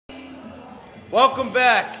Welcome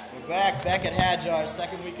back. We're back at Hadjar,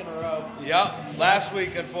 second week in a row. Yep. Last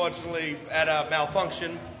week, unfortunately, had a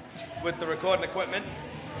malfunction with the recording equipment.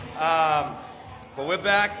 But we're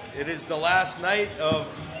back. It is the last night of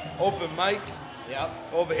open mic. Yep.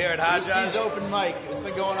 Over here at Hadjar. Eastie's open mic. It's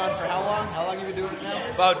been going on for how long? How long have you been doing it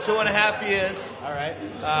now? About 2.5 years. All right.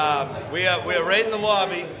 We are right in the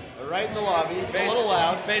lobby. We're right in the lobby. It's a little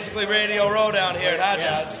loud. Basically Radio Row down here at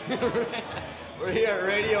Hadjar. Yeah. We're here at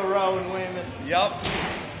Radio Row in Weymouth. Yep.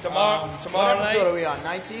 Tomorrow what night. episode are we on?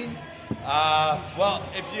 19? Well,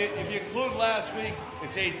 if you include last week,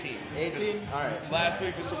 it's 18. 18? All right. Last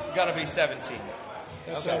week was gonna be 17.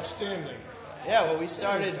 That's Okay. outstanding. Yeah, well, we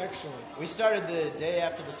started. Excellent. We started the day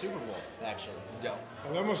after the Super Bowl, actually. Yep.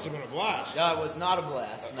 Well, that must have been a blast. No, it was not a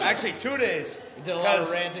blast. No. Actually, 2 days. We did a lot of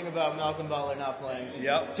ranting about Malcolm Butler not playing.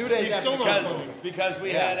 Yep. 2 days He's after still the not Super Bowl. playing. Because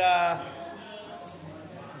we Yeah. had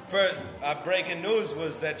first breaking news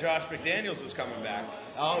was that Josh McDaniels was coming back.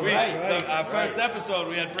 Oh, right. Our first episode,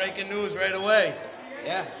 we had breaking news right away.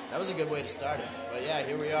 Yeah, that was a good way to start it. But yeah,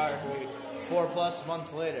 here we are, 4+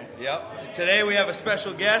 months later. Yep. Today we have a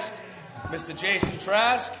special guest, Mr. Jason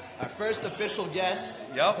Trask. Our first official guest.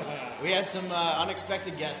 Yep. We had some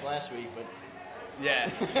unexpected guests last week, but Yeah.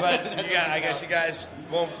 But I guess you guys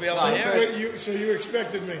won't be able to No, hear first- us. So you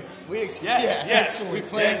expected me. Yes, yeah, yes. we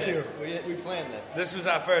planned Thank this. We planned this. This was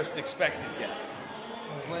our first expected guest.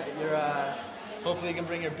 You're, hopefully you can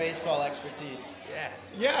bring your baseball expertise. Yeah.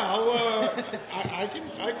 Yeah,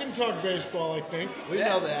 I can talk baseball. I think. We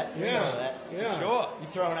know that. We Yeah. know that. Yeah. Sure. You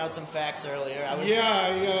throwing out some facts earlier.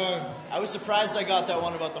 I was surprised I got that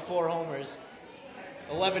one about the 4 homers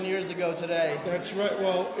 11 years ago today. That's right.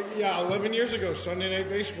 Well, yeah, 11 years ago, Sunday Night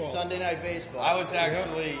Baseball. Sunday Night Baseball. I was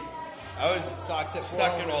actually, Sox at 4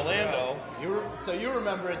 stuck in homers. Orlando. So you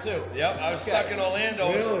remember it too? Yep, I was Okay. stuck in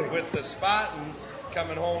Orlando Really? with the Spartans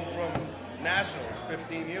coming home from Nationals,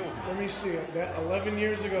 15U. Let me see. That 11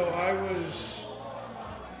 years ago, I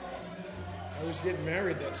was getting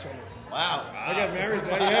married that summer. Wow. I got married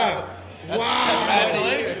that. Yeah. That's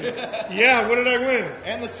Congratulations. Yeah. What did I win?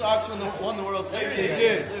 And the Sox won the World Series. They that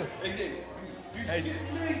did. year, too.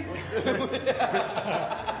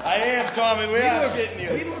 I am, Tommy. We are getting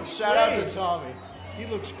He you. looks Shout great. out to Tommy. He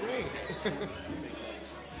looks great.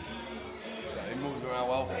 He moves around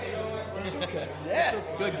well. That's okay. Yeah.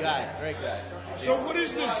 Good guy. Great guy. So what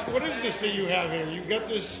is this? What is this that you have here? You've got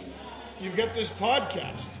this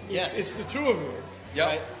podcast. Yes. It's the two of you. Yep.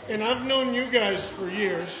 Right. And I've known you guys for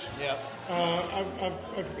years. Yep.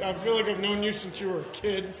 I feel like I've known you since you were a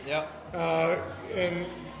kid. Yep. And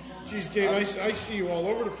geez, Dave, I see you all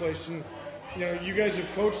over the place, and you guys have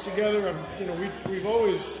coached together. We've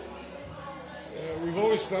always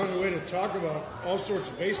found a way to talk about all sorts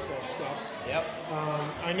of baseball stuff. Yep.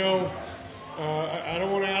 I know. I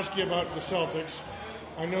don't want to ask you about the Celtics.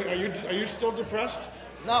 I know. Are you still depressed?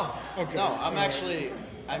 No. Okay. No, I'm All right. actually.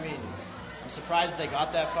 I'm surprised they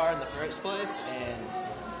got that far in the first place, and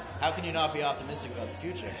how can you not be optimistic about the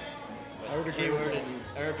future? I would agree with Hayward that. and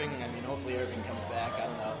Irving. Hopefully Irving comes back. I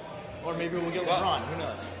don't know. Or maybe we'll get LeBron. Who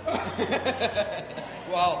knows?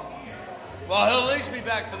 Well, he'll at least be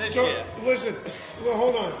back for this So year. listen. Well,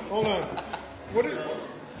 hold on.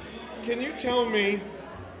 Can you tell me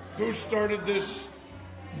who started this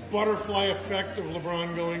butterfly effect of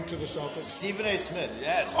LeBron going to the Celtics? Stephen A. Smith.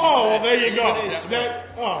 Yes. Oh, well, there you go. Stephen A.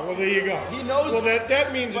 Smith. There you go. He knows. Well,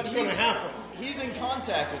 that means but it's going to happen. He's in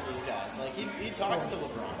contact with these guys. Like he talks to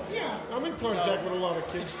LeBron. Yeah, I'm in contact with a lot of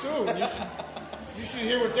kids too. And you should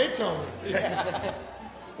hear what they tell me.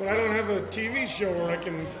 But I don't have a TV show where I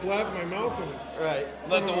can blab my mouth Right.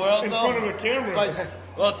 Let the world in know. front of a camera. But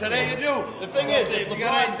Well, today you do. the thing is, if you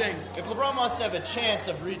got anything, if LeBron wants to have a chance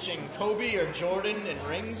of reaching Kobe or Jordan in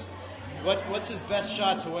rings, what's his best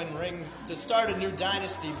shot to win rings, to start a new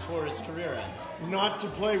dynasty before his career ends? Not to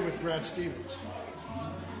play with Brad Stevens.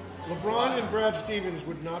 LeBron and Brad Stevens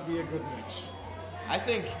would not be a good mix. I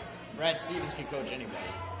think Brad Stevens can coach anybody.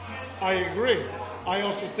 I agree. I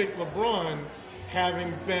also think LeBron,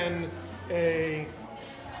 having been a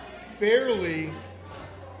fairly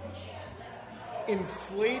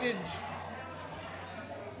inflated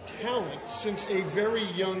talent since a very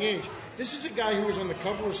young age. This is a guy who was on the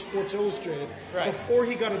cover of Sports Illustrated Right. before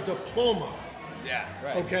he got a diploma. yeah.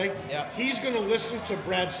 Right. Okay? Yeah. He's going to listen to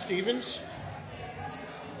Brad Stevens.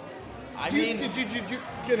 Can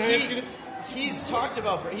I ask you this? He's talked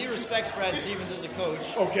about. He respects Brad Stevens as a coach.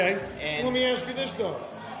 Okay. And- Let me ask you this, though.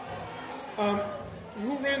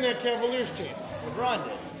 Who ran that Cavaliers team? LeBron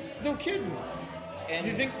did. No kidding. And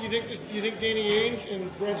You think Danny Ainge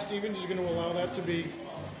and Brad Stevens is going to allow that to be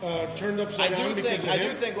turned upside down because of I him? do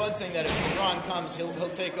think one thing that if LeBron comes, he'll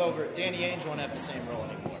take over. Danny Ainge won't have the same role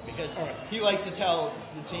anymore because he likes to tell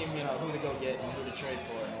the team, who to go get and who to trade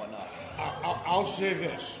for and whatnot. I'll say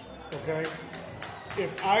this, okay?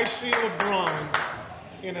 If I see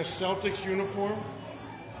LeBron in a Celtics uniform,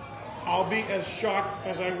 I'll be as shocked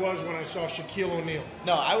as I was when I saw Shaquille O'Neal.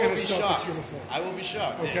 No, I will in a be Celtics shocked. uniform. I will be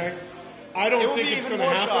shocked. Okay, I don't It would think be it's even going to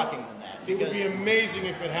more happen. shocking than that, It would be because- amazing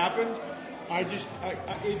if it happened.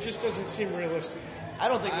 It just doesn't seem realistic. I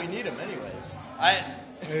don't think we need him anyways. I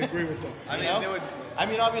agree with that. I mean, You know? it would. I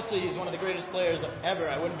mean, obviously he's one of the greatest players ever.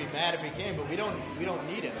 I wouldn't be mad if he came, but we don't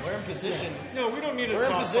need him. We're in position. No, we don't need a We're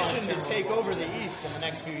in top position five to talent. take over the East in the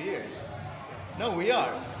next few years. No, we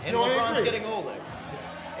are. And No, I LeBron's agree. getting older.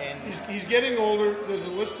 And He's getting older. There's a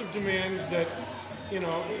list of demands that,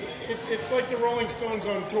 it's like the Rolling Stones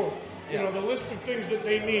on tour. Yeah. The list of things that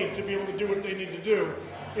they need to be able to do what they need to do,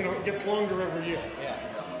 it gets longer every year. yeah.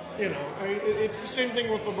 It's the same thing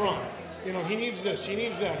with LeBron. He needs this, he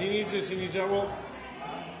needs that, he needs this, he needs that. Well,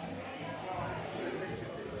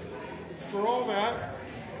 for all that,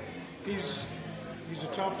 he's a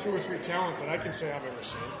top 2 or 3 talent that I can say I've ever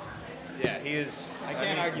seen. Yeah, he is. I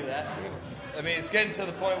can't argue that. I mean, it's getting to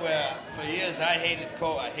the point where for years I hated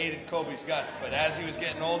Kobe's guts, but as he was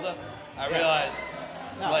getting older, I realized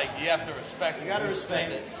No. you have to respect. You gotta him. respect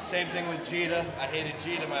Same- it. Same thing with Jeter. I hated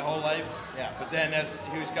Jeter my whole life. Yeah. But then as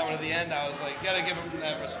he was coming to the end, I was like, you gotta give him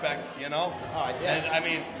that respect, Oh, yeah. And I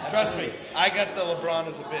mean, trust me, Absolutely. I got the LeBron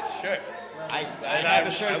as a bitch shirt. I And have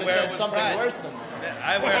a shirt that wear it says with something pride. worse than that.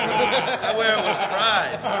 I wear it with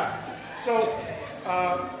pride. So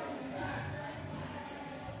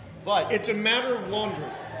But it's a matter of laundry.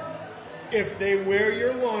 If they wear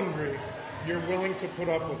your laundry, you're willing to put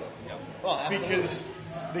up with it. well, absolutely. Because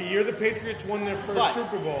the year the Patriots won their first But-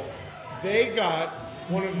 Super Bowl, they got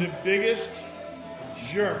one of the biggest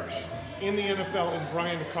jerks in the NFL in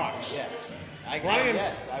Brian Cox. yes, I Brian,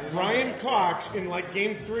 remember. Brian that. Cox in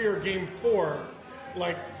game 3 or game 4,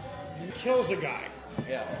 kills a guy.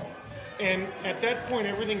 Yeah. And at that point,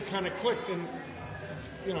 everything kind of clicked. And,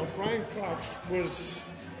 Brian Cox was,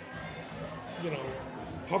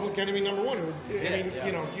 public enemy number 1.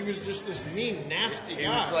 He was just this mean, nasty He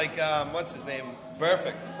guy. was like, what's his name?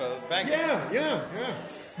 Perfect for the Bengals. Yeah.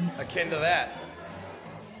 Akin to that.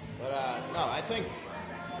 But no, I think.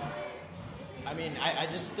 I mean, I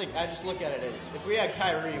just look at it as if we had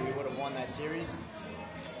Kyrie, we would have won that series.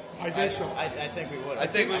 I think so. I think we would. I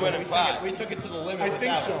think we win in 5. We took it to the limit. I with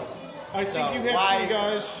think that so. one. I think So you had why- some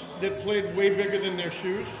guys that played way bigger than their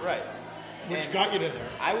shoes, Right. which And got you to there.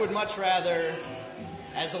 I would much rather,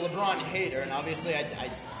 as a LeBron hater, and obviously I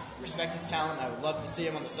respect his talent. I would love to see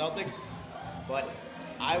him on the Celtics, but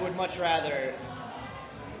I would much rather,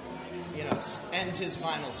 end his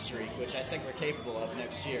final streak, which I think we're capable of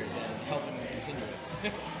next year, than help him continue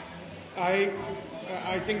it.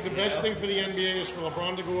 I think the best thing for the NBA is for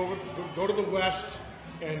LeBron to go to the West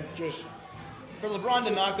and just For LeBron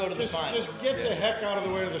to not go to the finals, just get the heck out of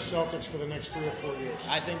the way of the Celtics for the next 3 or 4 years.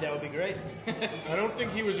 I think that would be great. I don't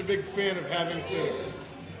think he was a big fan of having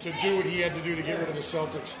to do what he had to do to get rid of the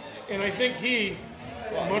Celtics. And I think he,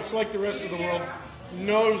 much like the rest of the world,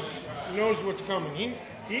 knows what's coming.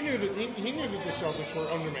 He knew that the Celtics were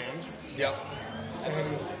undermanned. Yep.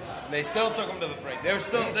 And They still took him to the brink. They were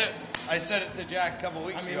still there. I said it to Jack a couple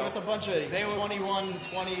weeks I mean, ago. with a bunch of They were- 21,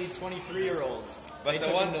 20, 23-year-olds, But they the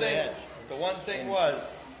took one him to thing, the edge. the one thing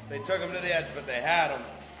was, they took him to the edge, but they had him,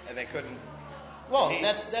 and they couldn't. Well, He-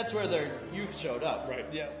 that's where their youth showed up. right.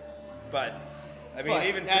 Yeah. But I mean, But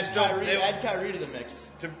even to add still add Kyrie to the mix.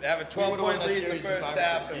 to have a We would've 12-point won that lead in the series in first 5 or 6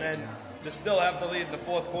 half, and games. then to still have the lead in the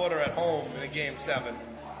fourth quarter at home in a game 7.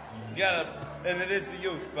 You gotta, and it is the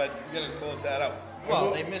youth, but you gotta close that out.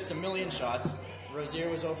 Well, they missed a million shots. Rozier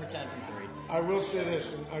was 0 for 10 from 3. I will say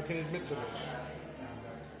this, and I can admit to this.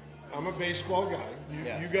 I'm a baseball guy.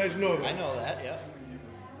 You guys know that. I know that, yeah.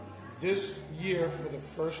 This year, for the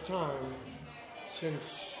first time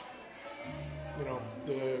since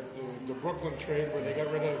the Brooklyn trade where they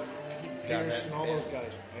got rid of Pierce and all those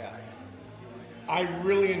guys, Yeah. I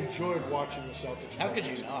really enjoyed watching the Celtics. How play. could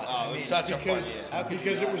you not? Oh, it was such a fun Because year. How could you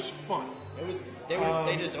because it not? was fun. It was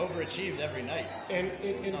they just overachieved every night. And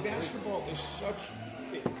Something. basketball is such.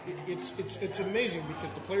 It's amazing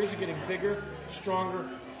because the players are getting bigger, stronger,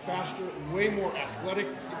 faster, way more athletic.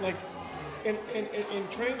 And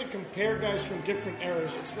trying to compare guys from different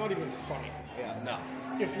eras, it's not even funny. Yeah. No.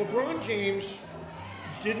 If LeBron James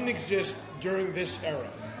didn't exist during this era,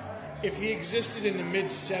 if he existed in the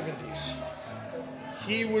mid-'70s,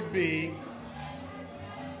 he would be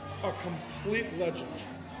a complete legend.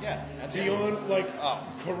 Yeah. Absolutely.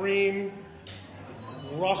 Beyond, Kareem,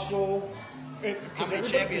 Russell. How many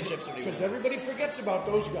championships would he Because win? everybody forgets about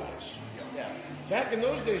those guys. Yeah. Back in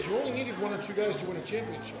those days, you only needed 1 or 2 guys to win a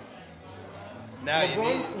championship. Now you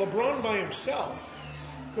need. LeBron by himself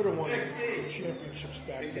could have won championships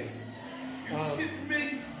back then.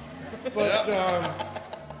 But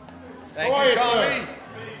Thank how are you, you, Tommy. sir?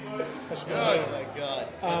 That's my Good. Oh my God,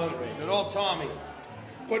 that's great. Good old Tommy.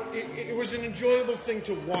 But it was an enjoyable thing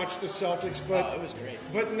to watch the Celtics. But Oh, it was great.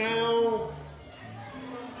 But now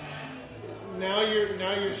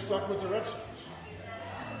you're stuck with the Red Sox.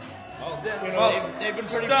 Oh, You know, they've been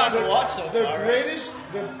pretty stop fun to watch so The far.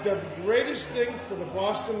 Right? greatest thing for the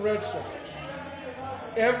Boston Red Sox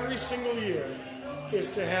every single year is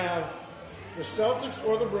to have the Celtics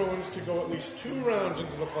or the Bruins to go at least 2 rounds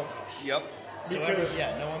into the playoffs. Yep. So Because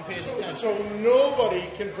no one pays attention. so nobody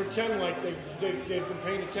can pretend like they've been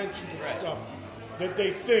paying attention to the Right. stuff that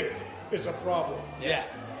they think is a problem. Yeah.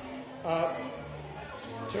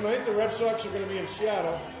 Tonight, the Red Sox are going to be in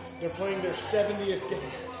Seattle. They're playing their 70th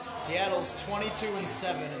game. Seattle's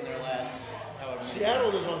 22-7 in their last. However many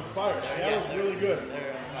Seattle is on fire. Seattle's they're- really good.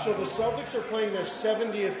 they're on So the Celtics are playing their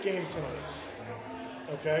 70th game tonight.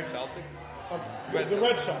 Okay? Celtic. The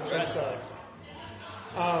Red Sox. Red I'm sorry.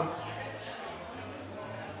 Sox.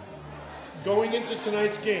 Going into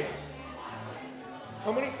tonight's game,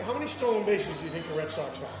 how many stolen bases do you think the Red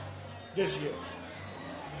Sox have this year?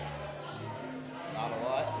 Not a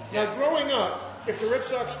lot. Now, growing up, if the Red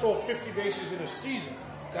Sox stole 50 bases in a season,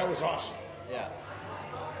 that was awesome. Yeah.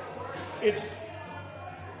 It's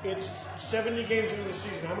 70 games into the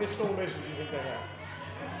season. How many stolen bases do you think they have?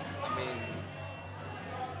 I mean,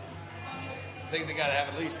 I think they got to have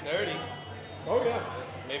at least 30, Oh, yeah.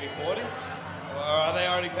 maybe 40. Or are they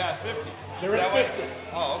already past 50? They're Is at that what- 50.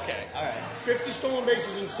 Oh, okay. All right. 50 stolen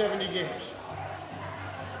bases in 70 games.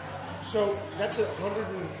 So that's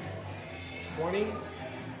 120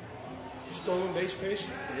 stolen base pace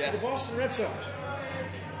Yeah. for the Boston Red Sox.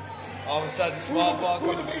 All of a sudden, small ball Who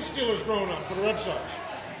are goes. the base stealers growing up for the Red Sox?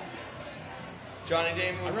 Johnny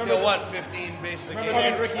Damon would remember steal the- what? 15 bases a Remember game? they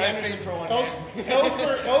had Ricky I Anderson think- for one Els- game.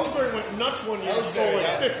 Ellsbury went nuts one year and stole Ellsbury, like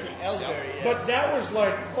yeah. 50. Ellsbury, yeah. But that was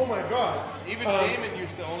like, oh my God. Even Damon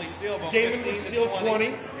used to only steal about Damon 15 would to steal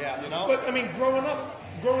 20. Yeah. You know? But I mean, growing up,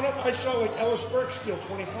 I saw like Ellis Burke steal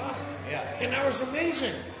 25. Yeah. And that was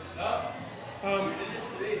amazing.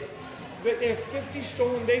 They have 50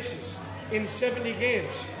 stolen bases in 70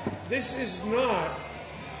 games. This is not.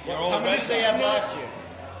 Your How old many Red did they Sox. have last year?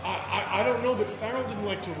 I don't know, but Farrell didn't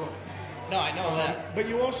like to run. No, I know that. But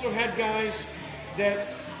you also had guys that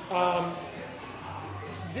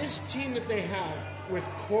this team that they have with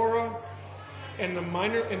Cora and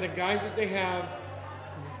the guys that they have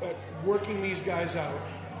working these guys out.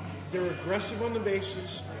 They're aggressive on the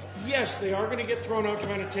bases. Yes, they are going to get thrown out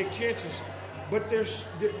trying to take chances, but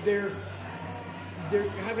they're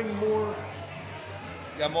having more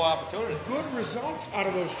Got more opportunity. good results out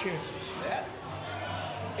of those chances. Yeah.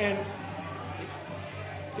 And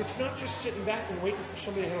it's not just sitting back and waiting for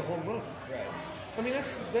somebody to hit a home run. Right. I mean,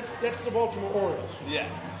 that's the Baltimore Orioles. Yeah.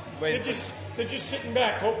 They're Wait. just sitting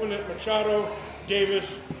back, hoping that Machado,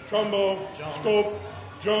 Davis, Trumbo, Scope,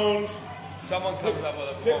 Jones. Someone comes up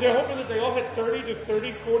with a. They're hoping that they all hit 30 to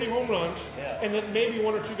 30, 40 home runs, Yeah. and that maybe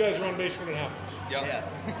 1 or 2 guys are on base when it happens. Yep. Yeah.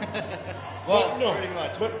 Well, No, pretty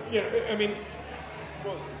much. But I mean,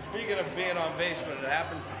 well, speaking of being on base when it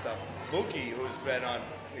happens and stuff, Mookie, who's been on,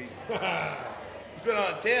 he's been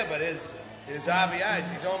on a tear, but his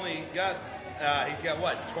RBIs, he's only got, he's got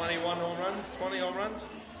what, 21 home runs, 20 home runs?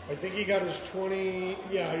 I think he got his 20.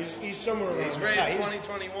 Yeah, he's somewhere around. He's there. rated he was- 20,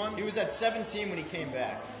 21. He was at 17 when he came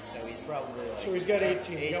back, so he's probably like. So he's got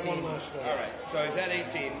 18. He got 18. one last night. All right, so he's at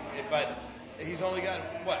 18, but he's only got,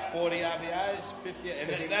 what, 40 RBIs, 50, and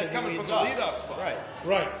 'Cause he- that's 'cause he coming from leads the off. leadoff spot. Right.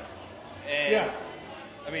 Right. And, Yeah.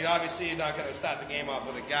 I mean, obviously you're not going to start the game off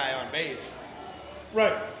with a guy on base.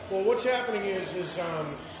 Right. Well, what's happening is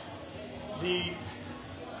the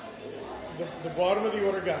bottom of the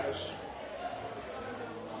order guys,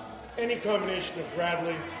 any combination of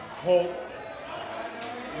Bradley, Holt,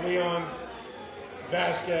 Leon,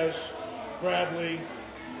 Vasquez, Bradley,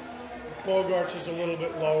 Bogarts is a little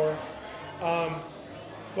bit lower.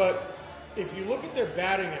 But if you look at their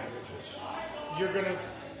batting averages, you're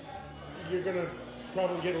gonna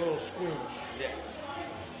probably get a little squeamish. Yeah.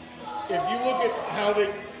 If you look at how they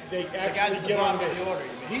guys actually at the get on bottom of base, the order,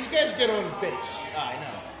 you mean? these guys get on base. Ah, I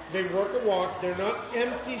know. They work a walk. They're not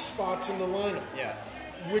empty spots in the lineup, Yeah.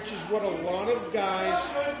 which is what a lot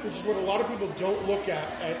of people don't look at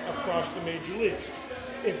across the major leagues.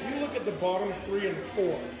 If you look at the bottom 3 and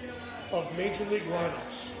 4 of major league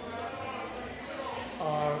lineups,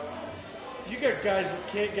 you got guys that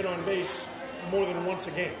can't get on base more than once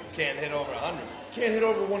a game. Can't hit over 100. Can't hit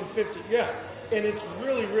over 150. Yeah, and it's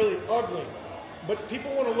really, really ugly. But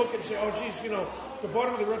people want to look and say, "Oh, geez, the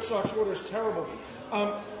bottom of the Red Sox order is terrible."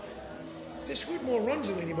 They scored more runs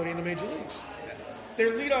than anybody in the major leagues.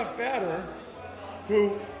 Their leadoff batter,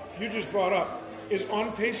 who you just brought up, is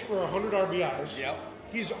on pace for 100 RBIs. Yep.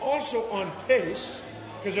 He's also on pace,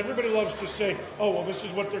 because everybody loves to say, "Oh, well, this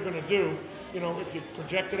is what they're going to do." If you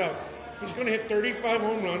project it out, he's going to hit 35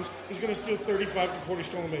 home runs. He's going to steal 35 to 40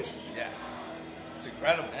 stolen bases. Yeah. It's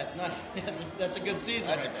incredible. That's not. That's a good season.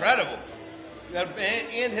 That's right incredible.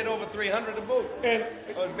 And hit over 300 to boot. And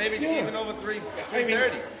Or maybe yeah. even over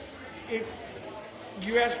 330.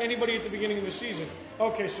 You ask anybody at the beginning of the season,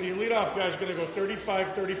 okay, so your leadoff guy's going to go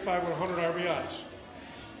 35 with 100 RBIs.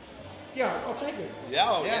 Yeah, I'll take it. Yeah,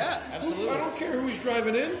 oh, Yeah, yeah. absolutely. I don't care who he's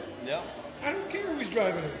driving in. Yeah. I don't care who he's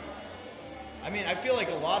driving in. I mean, I feel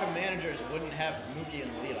like a lot of managers wouldn't have Mookie in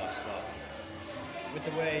the leadoff spot with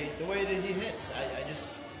the way that he hits.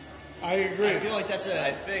 I agree. I feel like that's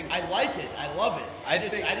I like it. I love it. I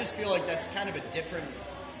just feel like that's kind of a different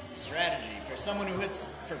strategy for someone who hits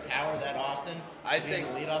for power that often. I to be in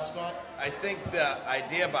think- the leadoff spot. I think the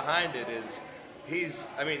idea behind it is he's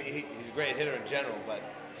a great hitter in general, but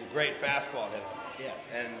he's a great fastball hitter. Yeah.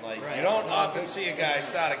 And Right. you don't No, often good- see a guy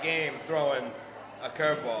start a game throwing a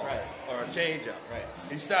curveball Right. or a changeup. Right.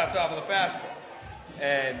 He starts off with a fastball,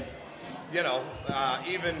 and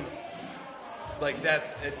even like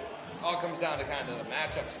it all comes down to kind of the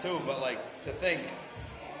matchups too. But like to think,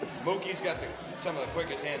 Mookie's got some of the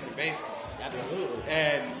quickest hands in baseball, Absolutely.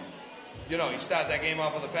 and you start that game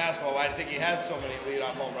off with a fastball. Why do you think he has so many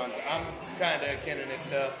leadoff home runs? I'm kind of akin it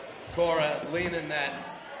to Cora, leaning that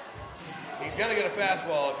he's going to get a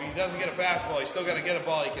fastball. If he doesn't get a fastball, he's still going to get a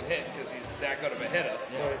ball he can hit because he's that good of a hitter.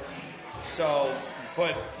 Yeah. So,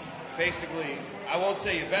 but basically, I won't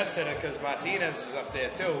say your best hitter because Martinez is up there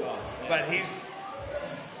too, but he's.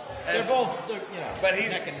 They're both, but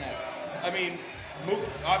he's- neck and neck. I mean,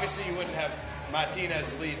 obviously you wouldn't have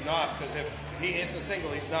Martinez leading off because if he hits a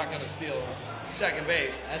single, he's not going to steal second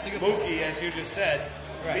base. That's a good Mookie, point. as you just said,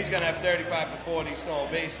 Right. he's going to have 35 to 40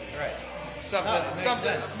 stolen bases. Right. Something, No, it makes something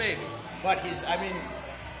sense. maybe. But he's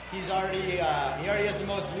already he already has the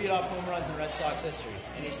most leadoff home runs in Red Sox history,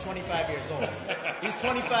 and he's 25 years old. He's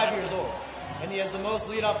 25 years old, and he has the most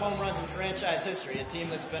leadoff home runs in franchise history. A team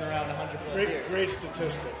that's been around 100 plus years. Great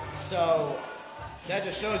statistic. So that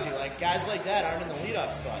just shows you, like, guys like that aren't in the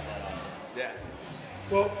leadoff spot that often. Yeah.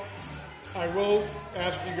 Well, I will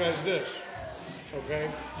ask you guys this,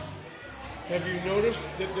 okay? Have you noticed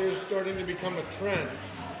that there's starting to become a trend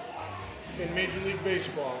in Major League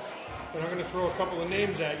Baseball? And I'm going to throw a couple of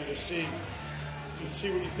names at you to see what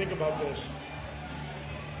you think about this.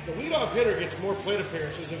 The leadoff hitter gets more plate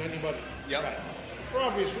appearances than anybody. Yep. Right. For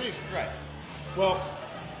obvious reasons. Right. Well,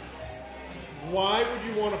 why would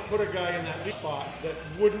you want to put a guy in that lead spot that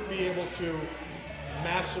wouldn't be able to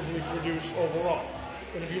massively produce overall?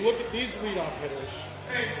 And if you look at these leadoff hitters,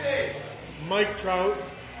 Mike Trout,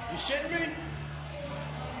 You shitting me?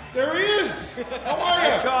 there he is. How are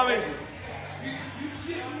you? Tommy, You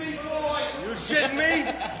shitting me, boy? you shitting me?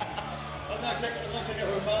 I'm not taking a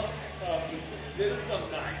remote. Did it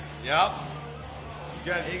sometime. Yep.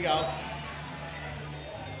 Good. There you go.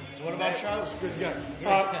 So what about Trout? That's a good guy.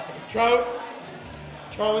 Trout,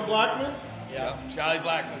 Charlie Blackmon. Yeah. Charlie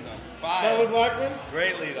Blackmon, though. Charlie 5. Blackmon.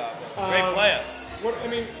 Great leadoff. Great player. What I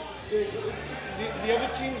mean, the other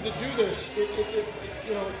teams that do this,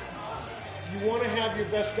 you want to have your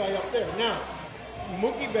best guy up there. Now,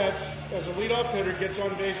 Mookie Betts, as a leadoff hitter, gets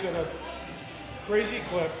on base at a crazy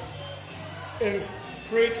clip and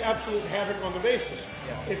creates absolute havoc on the bases.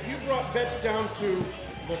 Yeah. If you brought Betts down to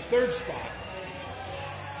the third spot,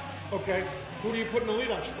 okay, who do you put in the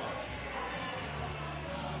leadoff spot?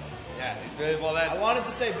 Yeah. Well, I wanted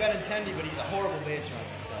to say Benintendi, but he's a horrible base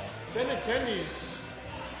runner. So Benintendi's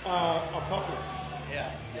a puppy.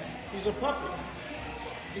 yeah. He's a puppy.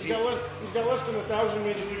 He's got less than 1,000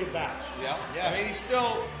 major league at bats. Yeah. Yeah. I mean, he's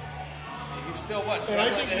still what? And I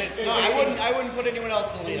struggling think to he's- hit and- No, I wouldn't put anyone else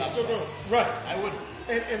in the He's leadoff still spot. doing right. I wouldn't.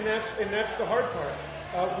 And that's the hard part.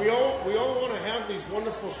 We all want to have these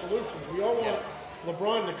wonderful solutions. We all want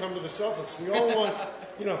LeBron to come to the Celtics. We all want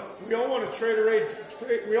we all want to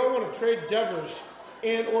trade Devers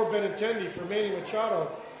and or Benintendi for Manny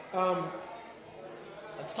Machado.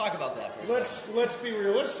 Let's talk about that for a second. Let's be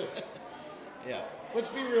realistic. Yeah. Let's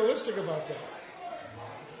be realistic about that.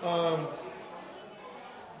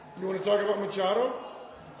 You want to talk about Machado?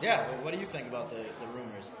 Yeah. Well, what do you think about the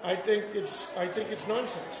rumors? I think it's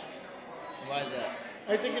nonsense. Why is that?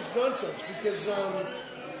 I think it's nonsense because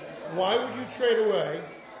why would you trade away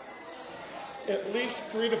at least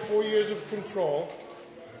 3 to 4 years of control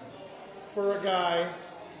for a guy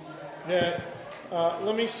that,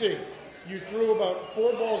 let me see, you threw about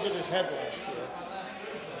 4 balls at his head last year.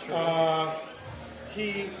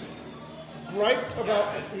 He griped about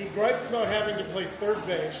having to play third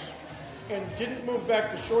base and didn't move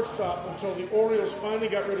back to shortstop until the Orioles finally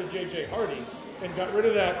got rid of J.J. Hardy and got rid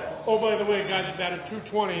of that, oh, by the way, guy that batted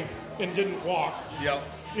 .220 and didn't walk. Yep.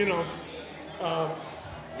 You know.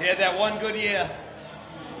 He had that one good year.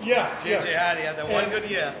 Yeah. J.J. Hardy had that one good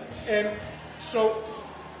year. And so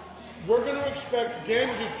we're going to expect Dan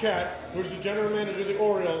Duquette, who's the general manager of the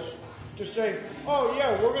Orioles, to say, oh,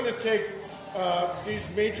 yeah, we're going to take these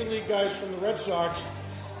major league guys from the Red Sox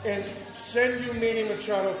and send you Manny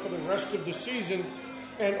Machado for the rest of the season.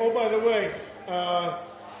 And, oh, by the way,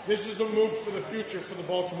 this is a move for the future for the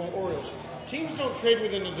Baltimore Orioles. Teams don't trade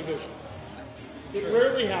within the division. It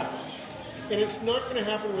rarely happens. And it's not going to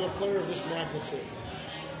happen with a player of this magnitude.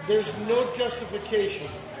 There's no justification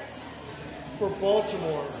for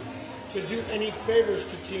Baltimore to do any favors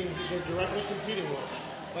to teams that they're directly competing with.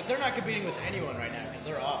 But they're not competing with anyone right now because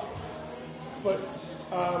they're awful. But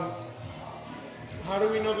how do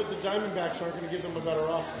we know that the Diamondbacks aren't going to give them a better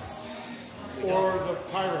offer? Or the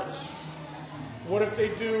Pirates? What if they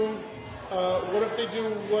do?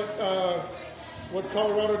 What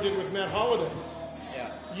Colorado did with Matt Holliday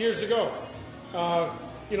years ago?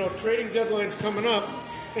 Trading deadline's coming up,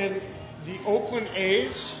 and the Oakland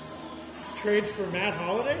A's trades for Matt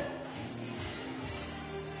Holliday.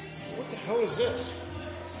 What the hell is this?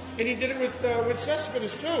 And he did it with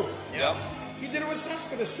Cespedes too. Yep. He did it with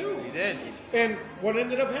Cespedes too. He did. And what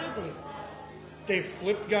ended up happening? They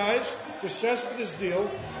flipped guys. The Cespedes deal,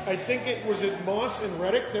 I think it was Moss and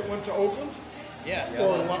Reddick that went to Oakland? Yeah.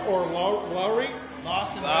 Or Lowry?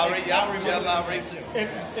 Moss and Lowry, Reddick. Jed Lowry. Too.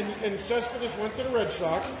 And Cespedes went to the Red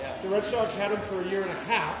Sox. Yeah. The Red Sox had him for a year and a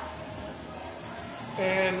half.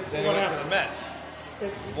 And Then he what went to happened? the Mets.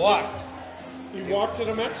 And Walked. He walked to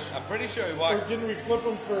the Mets? I'm pretty sure he Or walked. didn't we flip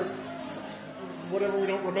him for whatever we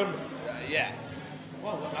don't remember? Yeah.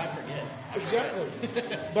 Well, I forget. Exactly.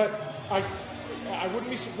 But I wouldn't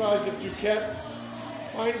be surprised if Duquette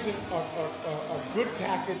finds a good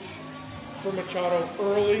package for Machado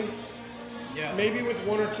early, maybe with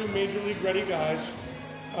 1 or 2 major league ready guys,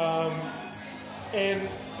 and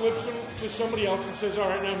flips him to somebody else and says, all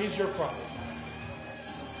right, now he's your problem.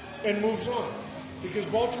 And moves on. Because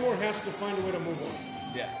Baltimore has to find a way to move on.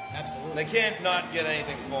 Yeah. Absolutely. They can't not get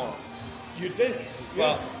anything for him. You'd think.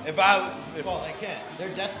 Well, Well, they can't.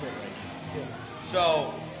 They're desperate right now.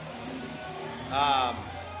 So,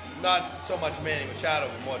 not so much Manny Machado,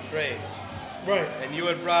 but more trades. Right. And you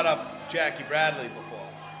had brought up Jackie Bradley before.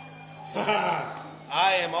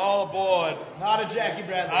 I am all aboard. Not a Jackie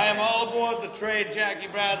Bradley. I am all aboard the trade Jackie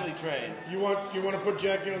Bradley train. You want to put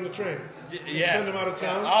Jackie on the train? Yeah. Send him out of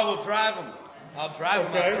town? I will drive him. I'll drive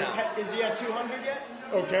him out of town. Is he at 200 yet?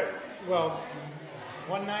 Okay. Well,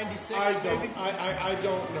 196, I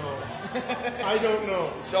don't know. I don't know.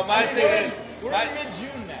 So my thing is, we're in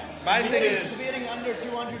mid-June now. My thing is, to be hitting under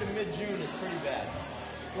 200 in mid-June is pretty bad.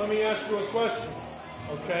 Let me ask you a question,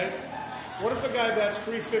 okay? What if a guy bats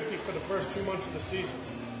 350 for the first 2 months of the season,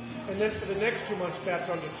 and then for the next 2 months bats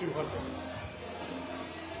under 200?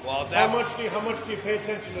 well, How much do you pay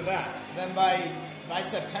attention to that? Then by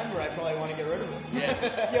September, I probably want to get rid of him. Yeah.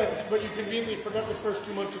 Yeah, but you conveniently forgot the first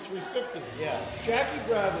 2 months of 350. Yeah. Jackie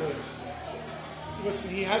Bradley, listen,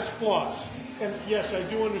 he has flaws. And yes, I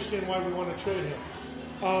do understand why we want to trade him.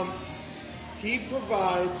 He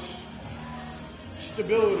provides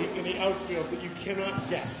stability in the outfield that you cannot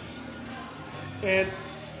get. And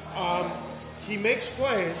he makes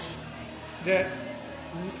plays that,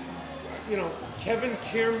 Kevin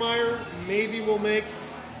Kiermaier maybe will make.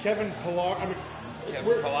 Kevin Pillar.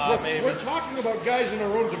 We're talking about guys in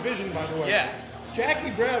our own division, by the way. Yeah.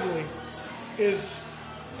 Jackie Bradley is.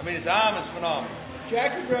 his arm is phenomenal.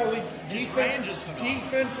 Jackie Bradley, His range is phenomenal.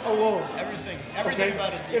 defense alone. Everything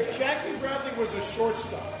about his defense. If Jackie Bradley was a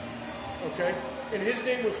shortstop, okay, and his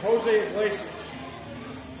name was Jose Iglesias,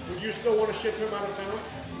 would you still want to ship him out of town?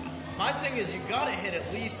 My thing is, you got to hit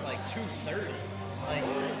at least like 230.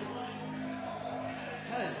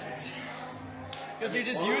 Because you're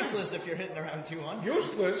just useless if you're hitting around 200.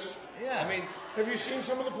 Useless? Yeah. Have you seen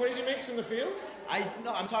some of the plays he makes in the field?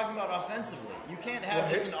 I'm talking about offensively. You can't have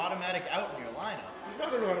just an automatic out in your lineup. He's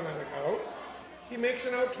not an automatic out. He makes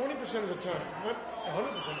it out 20% of the time, not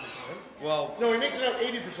 100% of the time. Well, No, he makes it out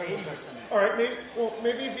 80% of the 80%. time. All right,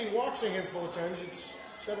 maybe if he walks a handful of times, it's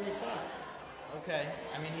 75. Okay.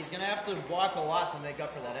 I mean, he's going to have to walk a lot to make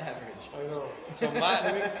up for that average. I know. So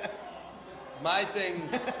my thing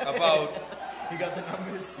about You got the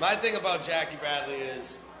numbers? my thing about Jackie Bradley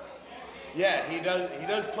is, yeah, he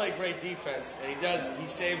does play great defense, and he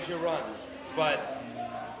saves your runs. But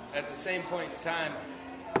at the same point in time,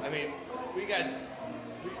 I mean, we got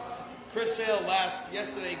Chris Sale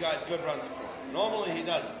yesterday got good run support. Normally he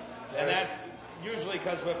doesn't, and that's usually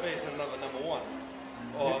because we're facing another number one.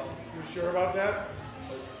 Or You sure about that?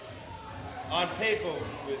 on paper,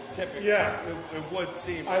 typically, Yeah. it would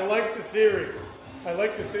seem. I like the theory.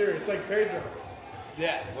 It's like Pedro.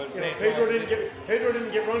 Yeah, when You know, Pedro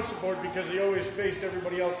didn't get run support because he always faced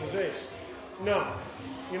everybody else's ace. No.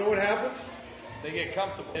 You know what happens? they get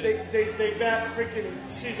comfortable. They bat freaking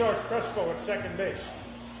Cesar Crespo at second base.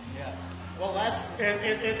 Yeah. Well,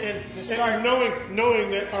 And The start- knowing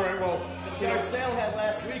that, all right, well, the start Sale had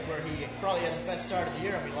last week where he probably had his best start of the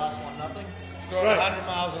year and we lost 1-0. Throwing Right. 100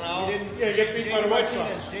 miles an hour. He didn't. Yeah, get beat by the White Sox.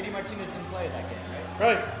 JD Martinez didn't play that game,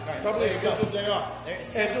 right? right, Right, probably a there you go. scheduled day off.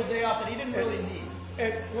 Scheduled day off that he didn't really need.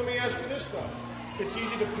 And let me ask you this, though. It's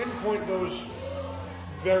easy to pinpoint those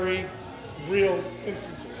very real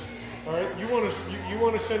instances. All right? You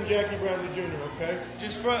want to send Jackie Bradley Jr., okay?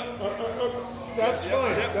 Just for That's Yep,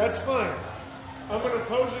 fine. yep. That's fine. I'm an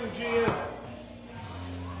opposing GM.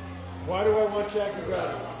 Why do I want Jackie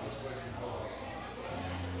Bradley?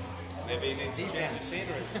 maybe he needs Defense. to change the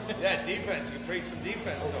scenery. Yeah, defense. You preach some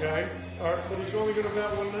defense. though. Okay? All right, but he's only going to bat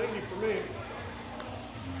 190 for me.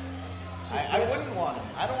 See, I that's- wouldn't want him.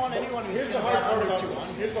 I don't want anyone who's Here's the going to hard bat part under about 200.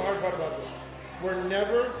 this. Here's the hard part about this. We're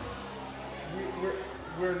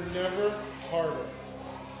never harder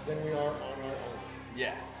than we are on our own.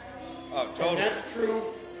 Yeah. Oh, And totally. that's true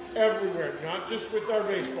everywhere, not just with our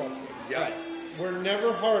baseball team. Yeah. We're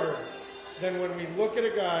never harder than when we look at a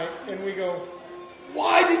guy and we go,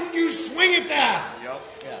 why didn't you swing at that? Yep.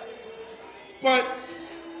 Yeah. But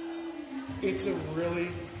it's a really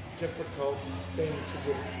difficult thing to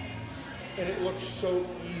do. And it looks so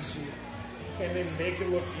easy. And they make it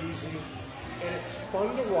look easy. And it's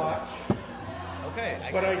fun to watch. Okay.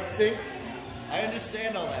 But I think I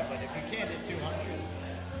understand all that, but if you can't hit 200,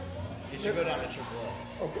 you should go down to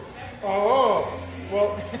AAA. okay. Oh, well,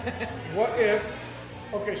 what if?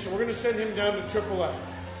 Okay, so we're going to send him down to AAA.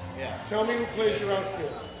 Yeah. Tell me who plays your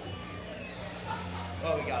outfield.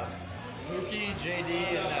 Well, we got Mookie,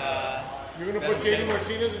 JD, and You're going to put JD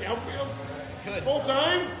Martinez in the outfield Could. full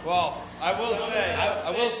time? Well, I will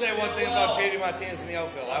say one thing about JD Martinez in the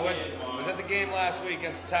outfield. I was at the game last week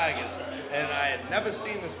against the Tigers, and I had never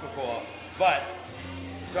seen this before. But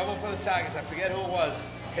someone for the Tigers, I forget who it was,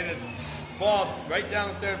 hit a ball right down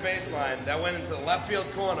the third baseline that went into the left field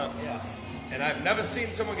corner. Yeah. And I've never seen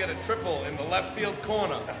someone get a triple in the left field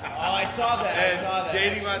corner. Oh, I saw that. I And saw that.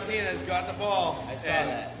 JD Martinez got the ball. I saw and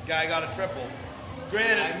that. Guy got a triple.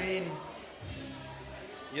 Granted, I mean,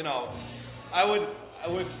 you know, I would,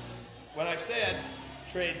 when I said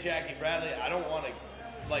trade Jackie Bradley, I don't want to,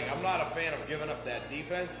 I'm not a fan of giving up that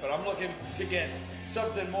defense, but I'm looking to get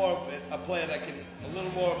something more of a player that can, a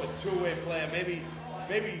little more of a two-way player, maybe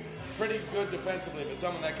pretty good defensively, but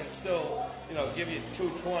someone that can still, give you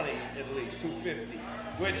 220 at least, 250,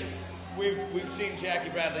 which we've seen Jackie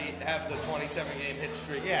Bradley have the 27-game hit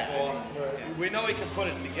streak Yeah, before. We know he can put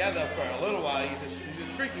it together for a little while. He's a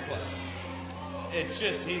streaky player. It's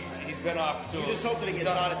just he's been off to. you just hope that he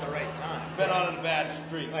gets hot at the right time. Been on a bad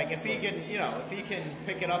streak. Like if he can, if he can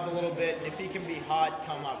pick it up a little bit, and if he can be hot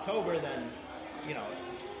come October, then,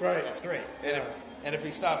 Right. that's great. And if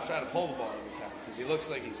he stops trying to pull the ball every time, because he looks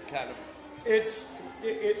like he's kind of. It's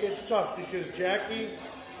tough because Jackie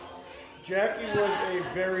was a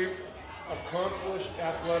very accomplished,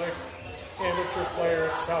 athletic amateur player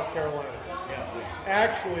at South Carolina. Yeah.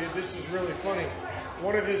 Actually, this is really funny.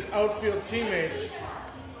 One of his outfield teammates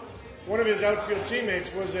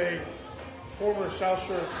was a former South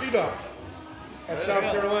Shore Sea Dog at South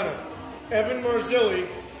Carolina. Evan Marzilli,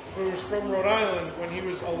 who's from Rhode Island, when he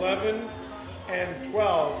was 11 and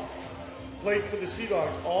 12, played for the Sea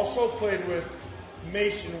Dogs. Also played with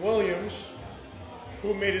Mason Williams,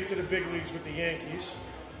 who made it to the big leagues with the Yankees.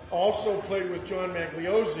 Also played with John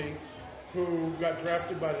Magliozzi, who got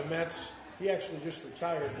drafted by the Mets. He actually just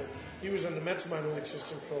retired, but he was on the Mets minor league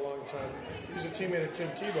system for a long time. He was a teammate of Tim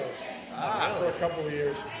Tebow's for a couple of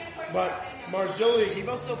years. But Marzilli, Is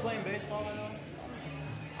Tebow still playing baseball, by the way?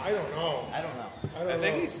 I don't know. I don't know. I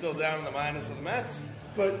think he's still down in the minors for the Mets.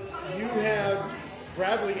 But you had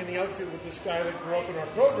Bradley in the outfield with this guy that grew up in our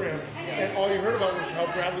program, and all you heard about was how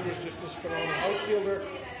Bradley was just this phenomenal outfielder.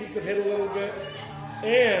 He could hit a little bit,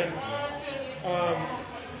 and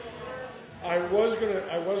I was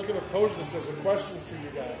gonna pose this as a question for you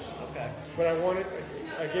guys, Okay. but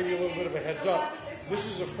I gave you a little bit of a heads up. This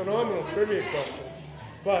is a phenomenal trivia question.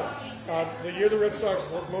 But the year the Red Sox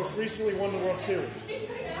most recently won the World Series,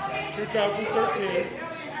 2013,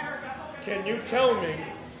 can you tell me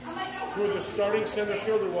who the starting center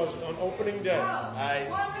fielder was on opening day?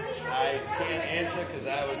 I can't answer because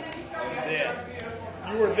I was there.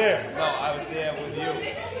 You were there. No, I was there with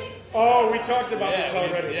you. Oh, we talked about Yeah, this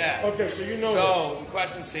already. yeah. Okay, so you know So, the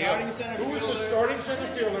question's to Starting you. center this. Who was the fielder. starting center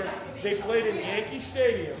fielder? They played in Yankee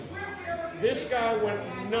Stadium. This guy went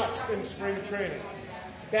nuts in spring training.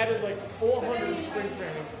 Batted like 400 in spring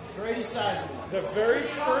training. Grady Sizemore. The very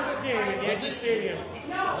first game in Yankee it? Stadium,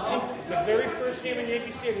 the very first game in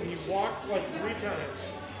Yankee Stadium, he walked like 3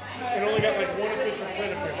 times and only got like 1 official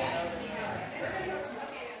plate appearance.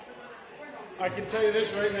 I can tell you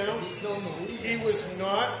this right now. Is he still in the league? He was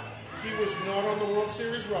not on the World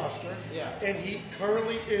Series roster. Yeah. And he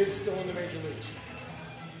currently is still in the major leagues.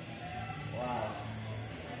 Wow.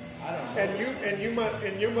 I don't know.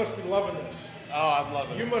 And you must be loving this. Oh, I'm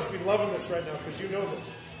loving You it. must be loving this right now because you know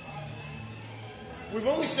this. We've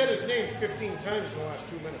only said his name 15 times in the last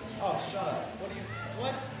 2 minutes. Oh, shut up.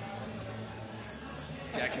 What?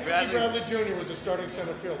 Jackie Jackie Bradley. Bradley Jr. was a starting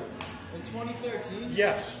center fielder. In 2013?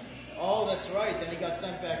 Yes. Oh, that's right. Then he got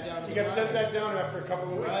sent back down to He the got sent minors. back down after a couple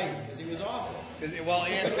of weeks. Right, because he was awful. And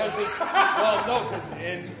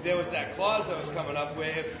there was that clause that was coming up where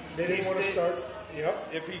if They he didn't want to stayed- start. Yep.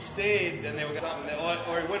 If he stayed, then they would something,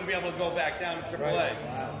 or he wouldn't be able to go back down to AAA. Right.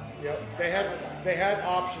 Yep. They had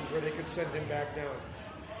options where they could send him back down.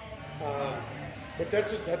 But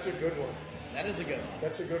that's a good one. That is a good one.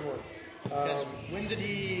 That's a good one. Because when did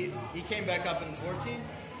he came back up in 14?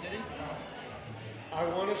 Did he? I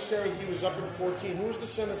want to say he was up in 14. Who was the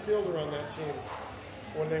center fielder on that team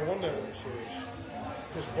when they won that World Series?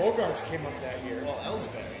 Because Bogarts came up that year. Well,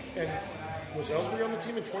 Ellsbury. And was Ellsbury on the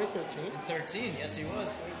team in 2013? In 13, yes, he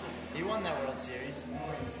was. He won that World Series.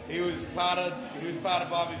 He was part of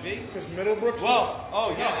Bobby V. Because Middlebrooks. Well,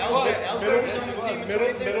 oh yes, he was. Ellsbury was Yes, on he the was. team in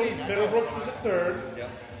 2013. I know. Middlebrooks was at third. Yep.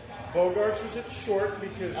 Bogarts was at short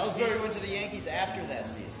because Ellsbury went to the Yankees after that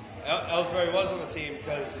season. Ellsbury was on the team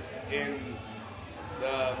because in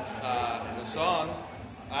the song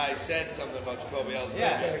I said something about Jacoby Ellsbury.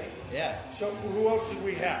 Yeah. Yeah. So who else did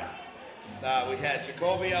we have? We had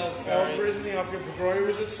Jacoby Ellsbury. Ellsbury's in the outfield. Pedroia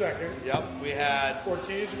was at second. Yep. We had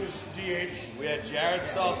Ortiz was DH. Jared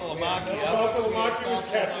Saltalamacchia. Saltalamacchia was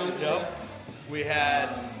catching. Yep. We had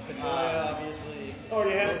Pedroia, obviously. Oh,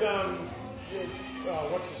 you had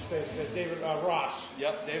what's his face? David Ross.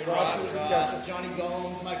 Yep, David Ross Ross. was the Ross, catcher. Johnny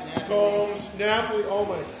Gomes, Mike Napoli. Gomes, Napoli. Oh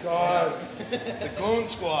my God. The Goon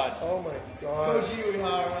Squad. Oh my God. Koji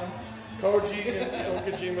Uehara. Koji and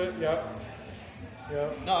Okajima. Yep.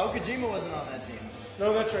 Yep. No, Okajima wasn't on that team.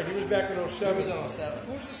 No, that's right. He was back in He 07. was in 07.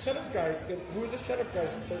 Who was the setup guy? Who were the setup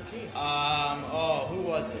guys in 13? Who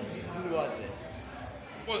was it? Who was it?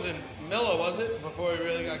 Wasn't Miller, was it? Before he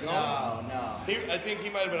really got going? No. I think he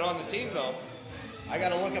might have been on the team though. I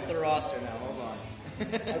gotta look up the roster now. Hold on.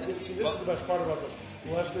 See, this is the best part about this.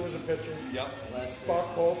 Lester was a pitcher. Yep. Lester. Buck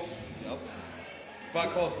Holtz. Yep.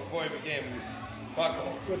 Buck Holtz before he became Buck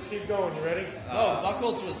Holtz. Let's keep going. You ready? No,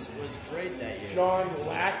 Buchholz was great that year. John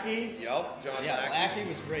Lackey. Yep. John Yeah, Lackey. Lackey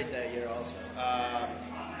was great that year also.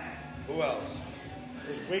 Who else?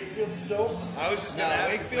 Was Wakefield still? I was just No, gonna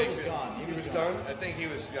ask. Wakefield was gone. He was gone. done? I think he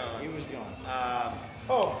was gone. He was gone.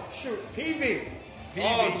 Oh, shoot. Peavy.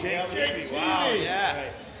 Oh, Jake yeah, Peavy. Jake Wow, Peavy. yeah. That's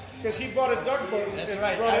right. Because he bought a duck boat. That's and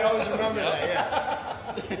right. brought I it always to- remember that.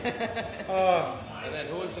 Yeah. And then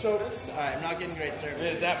who was the So, All right, I'm not getting great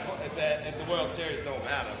service. at that point, at the World Series don't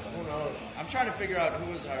matter. who knows? I'm trying to figure out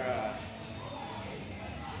who was our who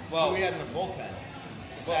Well, we had in the bullpen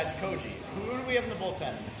besides Koji. Who do we have in the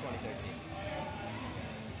bullpen in 2013?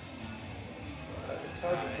 It's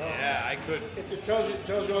hard to tell. yeah, I could. It tells you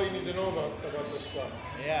all you need to know about this stuff.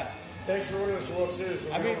 Yeah. Thanks for winning us the World Series.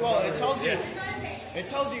 I mean, well, it tells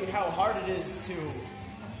you how hard it is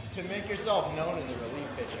to make yourself known as a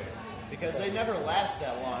relief pitcher because they never last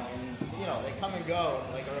that long, and they come and go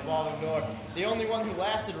like a revolving door. The only one who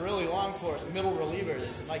lasted really long for us, middle reliever,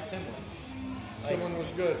 is Mike Timlin. Like, Timlin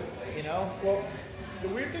was good. Well, the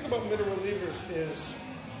weird thing about middle relievers is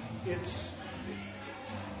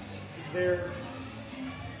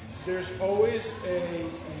there's always a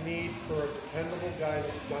need for a dependable guy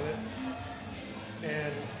that's done it.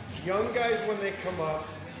 And young guys, when they come up,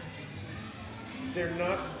 they're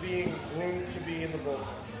not being groomed to be in the bullpen.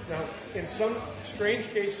 Now, in some strange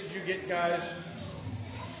cases, you get guys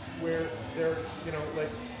where they're, like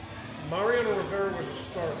Mariano Rivera was a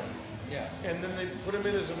starter. Yeah. And then they put him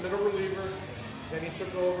in as a middle reliever. Then he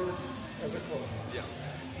took over as a closer. Yeah.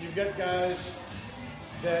 You've got guys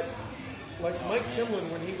that, like Mike Timlin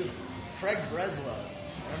when he was... Craig Breslow.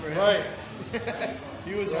 Remember him? Right.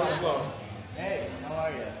 He was Breslow. Hey, how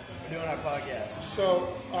are you? We're doing our podcast.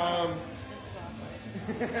 So,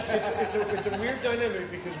 it's a weird dynamic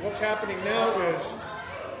because what's happening now is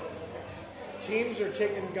teams are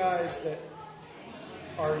taking guys that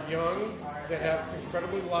are young, that have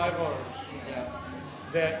incredibly live arms, Yeah.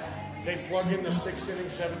 that they plug in the 6th inning,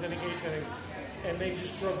 7th inning, 8th inning, and they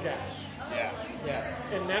just throw gas. Yeah. Yeah.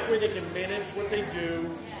 And that way they can manage what they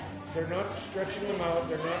do. They're not stretching them out.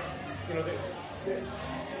 They're not,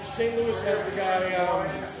 St. Louis has the guy, I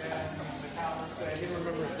can't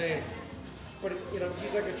remember his name, but,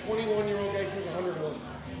 he's like a 21-year-old guy. He was 101.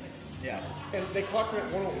 Yeah. And they clocked him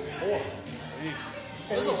at 104.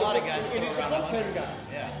 There's a lot of guys that and he's a throw around bullpen guy.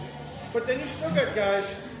 Yeah. But then you still got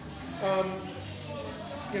guys,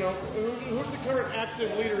 who's the current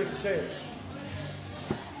active leader in saves?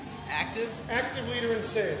 Active? Active leader in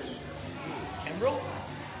saves. Kimbrel?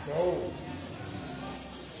 No.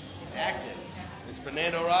 Active. Is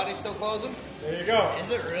Fernando Rodney still closing? There you go. Is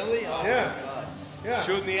it really? Oh, Yeah. my God. Yeah.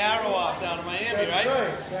 Shooting the arrow off down to Miami, That's right?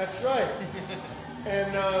 right. That's right.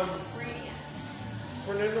 And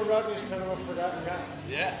Fernando Rodney's kind of a forgotten guy.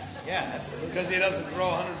 Yeah. Yeah, absolutely. Because he doesn't throw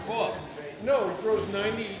 104. No, he throws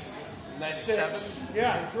 96. 97?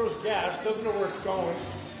 Yeah, he throws gas, doesn't know where it's going.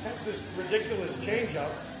 Has this ridiculous changeup.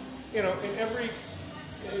 In every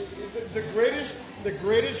the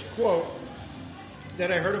greatest quote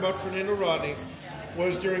that I heard about Fernando Rodney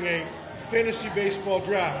was during a fantasy baseball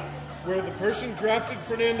draft where the person drafted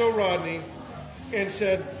Fernando Rodney and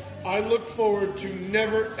said, "I look forward to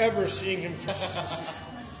never ever seeing him try."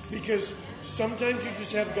 Because sometimes you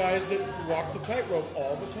just have guys that walk the tightrope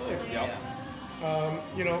all the time. Yep.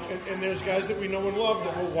 And there's guys that we know and love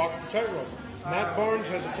that will walk the tightrope. Matt Barnes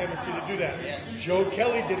has a tendency to do that. Yes. Joe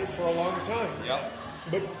Kelly did it for a long time. Yep.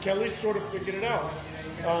 But Kelly sort of figured it out.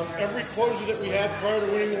 Every closer that we had prior to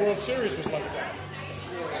winning the World Series was like that.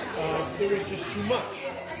 It was just too much.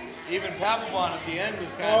 Even Papelbon at the end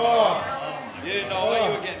was kind of. You didn't know what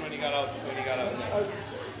you were getting when he got out.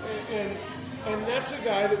 And that's a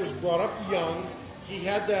guy that was brought up young. He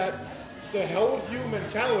had that the hell with you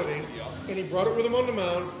mentality, and he brought it with him on the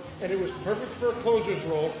mound, and it was perfect for a closer's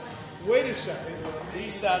role. Wait a second. He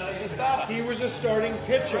started as a starter. He was a starting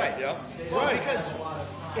pitcher. Right. Yep. Right. Because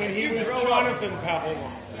And he you was grow up- Jonathan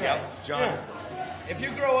Papelbon. Yep. John. Yeah. if you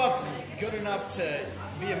grow up good enough to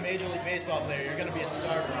be a Major League Baseball player, you're going to be a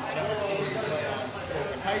starter on whatever team you play on.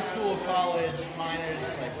 High school, college,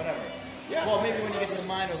 minors, like whatever. Yeah. Well, maybe when you get to the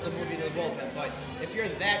minors, they'll move you to the bullpen. But if you're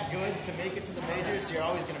that good to make it to the majors, you're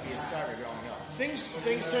always going to be a starter growing up. Things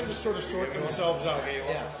tend to sort of sort themselves out.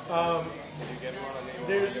 Yeah.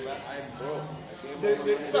 There's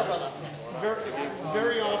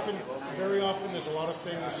very often there's a lot of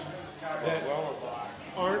things that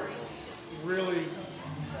aren't really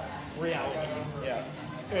reality. Yeah.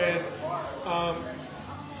 And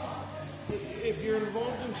if you're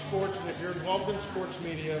involved in sports and if you're involved in sports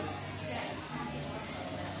media,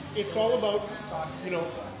 it's all about,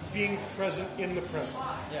 being present in the present.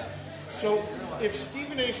 Yeah. So if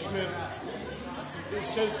Stephen A. Smith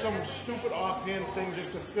says some stupid offhand thing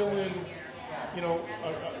just to fill in,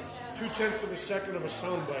 0.2 of a second of a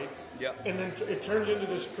soundbite, and then it turns into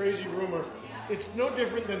this crazy rumor, it's no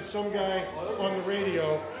different than some guy on the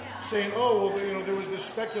radio saying, "Oh, well, there was this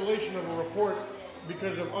speculation of a report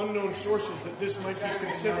because of unknown sources that this might be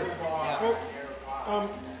considered." Well,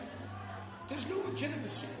 there's no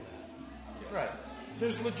legitimacy. Right.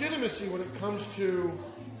 There's legitimacy when it comes to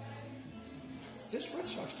this Red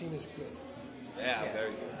Sox team is good. Yeah, Yes.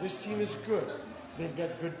 very good. This team is good. They've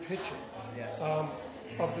got good pitching. Yes.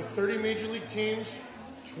 Of the 30 Major League teams,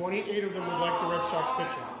 28 of them would like the Red Sox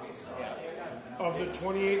pitching. Yeah. Of the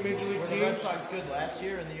 28 Major League Were the Red teams, Sox good last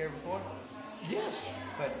year and the year before? yes,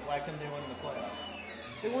 But why couldn't they win the playoffs?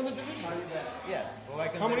 they won the division. Yeah. Well, why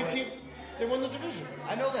couldn't How they many win? teams? They won the division.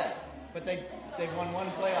 I know that, but they won one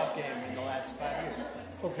playoff game in the last 5 years.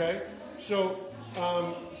 Okay, so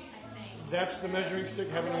that's the measuring stick,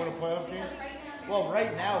 having won a playoff game. Well,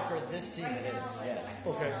 right now for this team it is. Yes.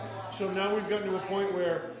 Okay, so now we've gotten to a point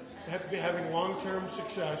where having long-term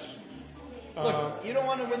success. Look, you don't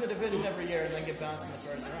want to win the division every year and then get bounced in the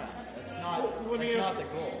first round. That's not. Let me That's ask- not the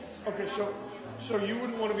goal. Okay, so you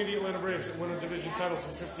wouldn't want to be the Atlanta Braves that won a division title for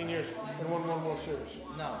 15 years and won one World Series.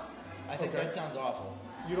 No, I think Okay. that sounds awful.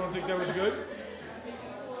 You don't think that was good?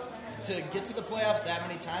 To get to the playoffs that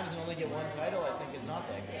many times and only get one title, I think is not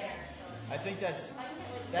that good. I think that's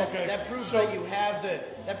That proves that you have the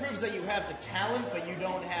talent, but you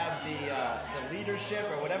don't have the leadership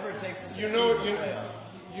or whatever it takes to succeed in the playoffs.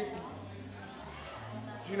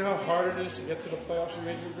 Do you know how hard it is to get to the playoffs in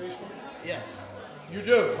Major League Baseball? Yes. You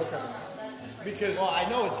do? Okay. Because I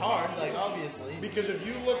know it's hard, like obviously. Because if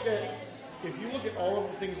you look at all of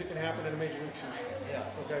the things that can happen in a Major League season, yeah.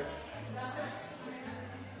 Okay.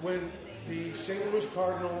 When the St. Louis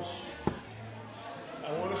Cardinals,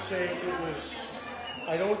 I want to say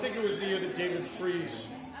I don't think it was the year that David Freese.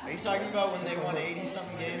 Are you talking about when they won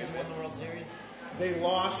 80-something games and won the World Series? They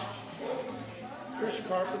lost Chris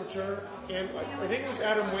Carpenter and I think it was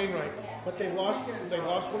Adam Wainwright, but they lost one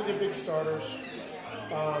of their big starters.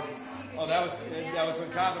 That was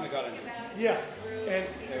when Carpenter got injured. Yeah, and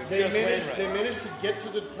they managed to get to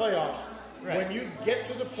the playoffs. Right. When you get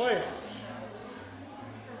to the playoffs,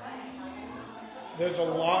 there's a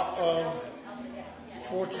lot of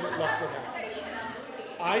fortunate luck that happens.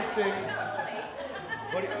 I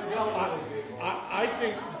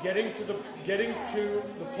think getting to the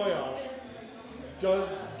playoffs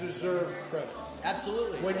does deserve credit.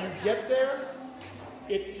 Absolutely. When you get there,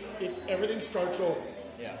 everything starts over.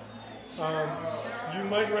 Yeah. You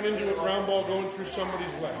might run into a ground ball going through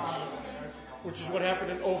somebody's legs, which is what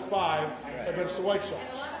happened in 2005 against the White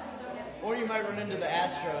Sox. Or you might run into the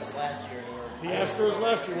Astros last year. The Astros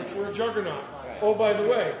last year, which were a juggernaut. Right. Oh, by the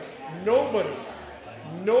way, nobody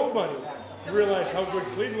realized how good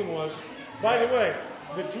Cleveland was. By the way,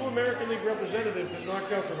 the two American League representatives that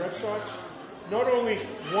knocked out the Red Sox not only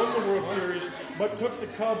won the World Series, but took the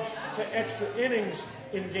Cubs to extra innings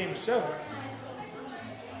in Game 7.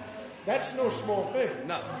 That's no small thing.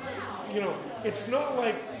 No. It's not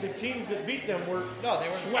like the teams that beat them were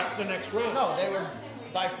swept the next round. No, they were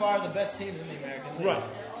by far the best teams in the American League. Right.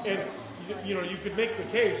 And, you could make the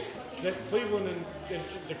case that Cleveland and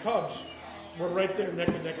the Cubs were right there neck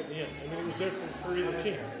and neck at the end. I mean, it was there for either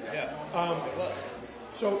team. Yeah, it was.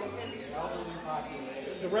 So,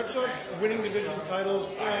 the Red Sox winning division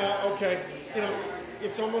titles, okay.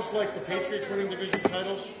 It's almost like the Patriots winning division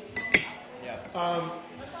titles. Yeah.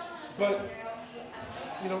 But,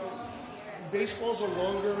 baseball's a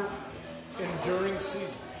longer, enduring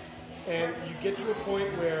season. And you get to a point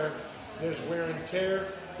where there's wear and tear,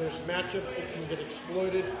 there's matchups that can get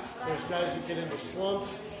exploited, there's guys that get into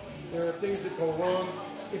slumps, there are things that go wrong.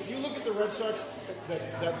 If you look at the Red Sox,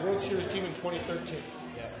 that World Series team in 2013,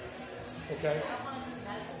 okay,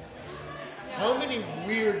 how many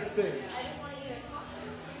weird things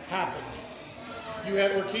happened? You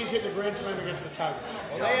had Ortiz hitting a grand slam against the Tigers.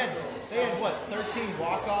 Well, they had what, 13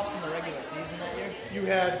 walk-offs in the regular season that year? You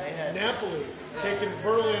had Napoli taking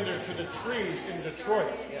Verlander to the trees in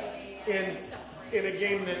Detroit. Yeah. In a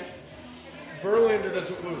game that Verlander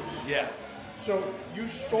doesn't lose. Yeah. So you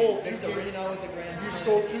stole Victorino with the grand slam. You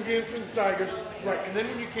stole 2 games from the Tigers, right? And then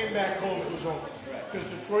when you came back home, it was over because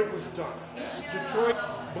Detroit was done. Detroit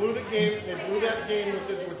blew the game. They blew that game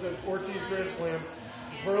with the Ortiz grand slam.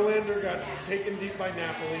 Verlander got taken deep by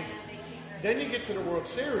Napoli. Then you get to the World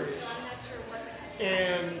Series,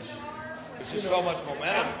 and it's just so much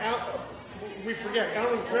momentum. We forget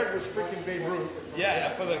Alan Craig was freaking Babe Ruth. Yeah,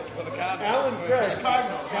 for the Cardinals. Alan Craig. For the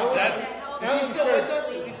Cardinals. Is he still with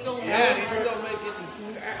us? Is he still? Yeah, he's still making.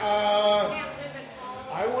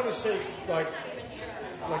 I want to say like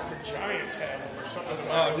the Giants had him or something.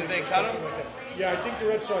 Oh, did they cut him? Like yeah, I think the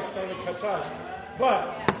Red Sox finally cut ties.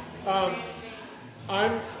 But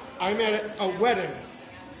I'm at a wedding.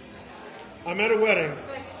 I'm at a wedding,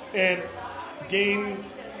 and Game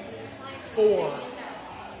 4.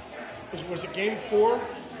 Was it Game 4?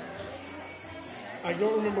 I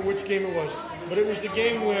don't remember which game it was, but it was the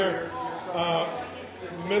game where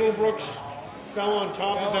Middlebrooks fell on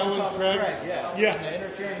top of Alan Craig. Yeah. The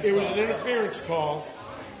interference it was an interference call,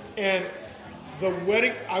 and the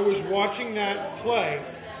wedding. I was watching that play,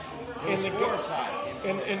 and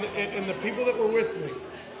the people that were with me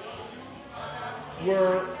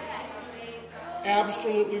were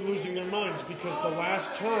absolutely losing their minds because the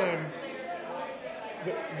last time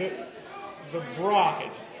the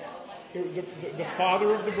bride, the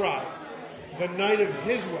father of the bride, the night of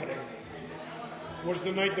his wedding was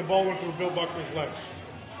the night the ball went through Bill Buckner's legs.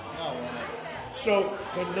 Oh, right. So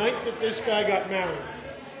the night that this guy got married,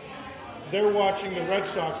 they're watching the Red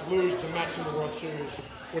Sox lose to Mets in the World Series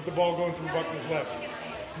with the ball going through Buckner's legs.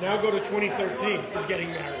 Now go to 2013, he's getting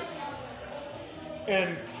married.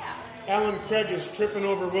 And Alan Craig is tripping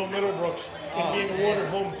over Will Middlebrooks and being awarded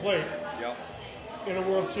home plate in a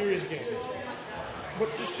World Series game. But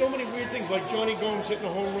just so many weird things, like Johnny Gomes hitting a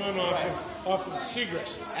home run off of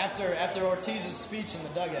Seagrass. After Ortiz's speech in the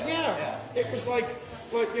dugout. Yeah. It was like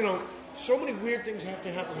so many weird things have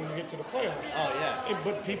to happen when you get to the playoffs. Oh, yeah.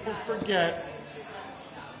 But people forget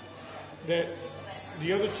that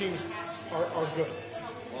the other teams are good.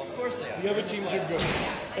 Well, of course they are. The other teams are good,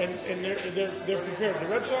 and they're prepared. The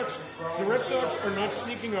Red Sox are not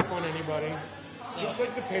sneaking up on anybody, just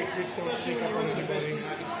like the Patriots don't Especially sneak when up you're on in the division, anybody. you're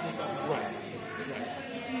not going to sneak up. Right.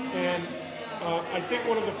 And I think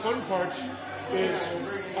one of the fun parts is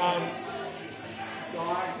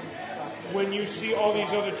when you see all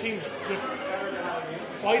these other teams just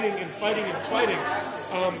fighting and fighting and fighting.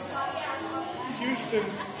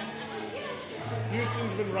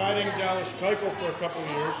 Houston's been riding Dallas Keuchel for a couple of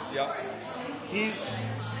years. Yep. He's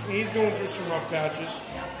going through some rough patches.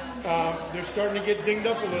 They're starting to get dinged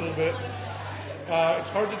up a little bit. It's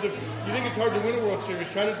hard to. You think it's hard to win a World Series?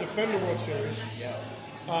 Try to defend a World Series.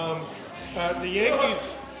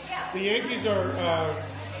 The Yankees are,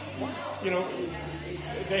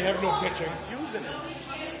 they have no pitching.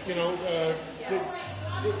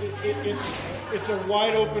 It's a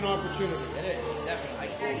wide open opportunity. It is, definitely.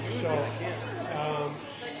 So,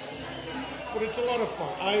 but it's a lot of fun.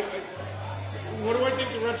 What do I think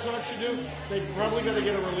the Red Sox should do? They probably got to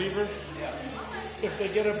get a reliever. If they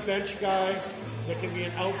get a bench guy that can be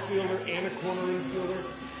an outfielder and a corner infielder,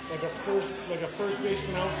 like a first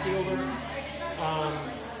baseman outfielder,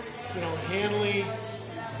 Hanley.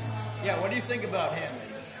 Yeah, what do you think about Hanley?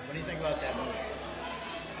 What do you think about that move?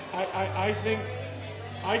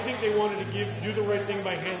 I think they wanted to do the right thing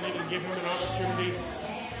by Hanley and give him an opportunity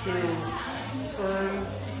to earn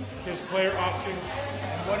his player option.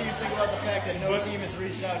 And what do you think about the fact that no team has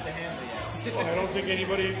reached out to Hanley yet? I don't think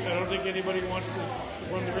anybody wants to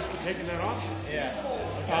run the risk of taking that option. Yeah.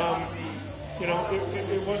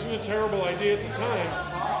 It wasn't a terrible idea at the time,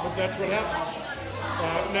 but that's what happens.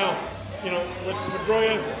 Now, with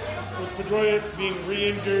Pedroia being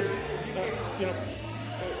re-injured,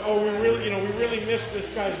 we really missed this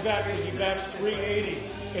guy's bat because he bats .380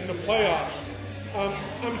 in the playoffs.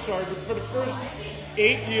 I'm sorry, but for the first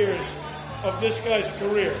 8 years of this guy's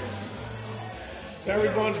career, Barry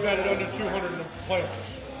Bonds batted under 200 in the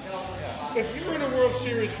playoffs. If you're in a World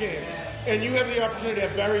Series game and you have the opportunity to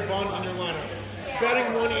have Barry Bonds in your lineup,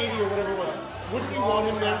 batting 180 or whatever it was, wouldn't you want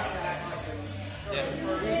him there?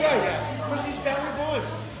 Yeah, because he's Barry Bonds.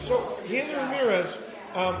 So Hanley Ramirez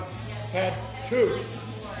had two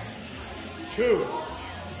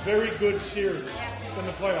very good series in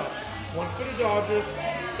the playoffs. One for the Dodgers,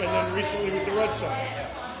 and then recently with the Red Sox.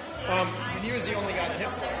 And he was the only guy that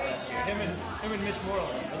hit for us last year. Him and Mitch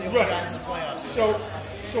Moreland are the only guys in the playoffs.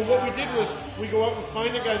 So what we did was we go out and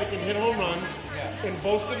find a guy that can hit home runs and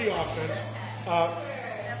bolster the offense.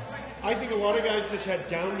 I think a lot of guys just had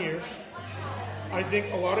down years. I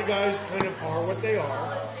think a lot of guys kind of are what they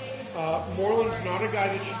are. Moreland's not a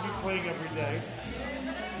guy that should be playing every day.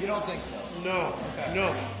 You don't think so? No.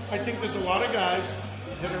 I think there's a lot of guys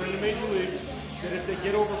that are in the major leagues that if they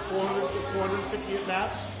get over 400 to 450 at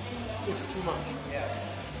bats, it's too much. Yeah.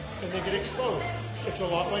 And they get exposed. It's a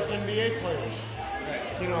lot like NBA players.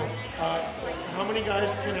 Right. How many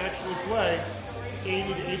guys can actually play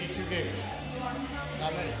 80 to 82 games?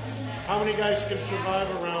 Not many. How many guys can survive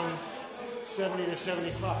around 70 or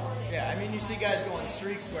 75? Yeah, I mean, you see guys go on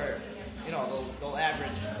streaks where, they'll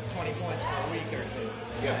average 20 points for a week or two.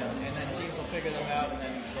 Yeah. And then teams will figure them out and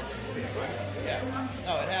then they'll disappear. Yeah.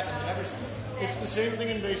 No, it happens in every sport. It's the same thing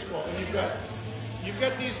in baseball. And you've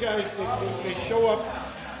got these guys they show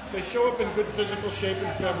up in good physical shape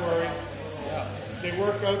in February. Yeah. They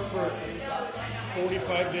work out for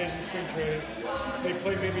 45 days in spring training. They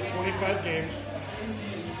play maybe 25 games.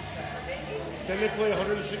 Then they play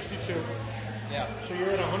 162. Yeah. So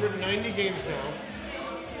you're at 190 games now.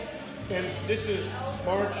 And this is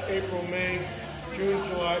March, April, May, June,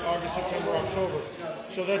 July, August, September, October.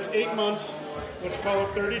 So that's 8 months. Let's call it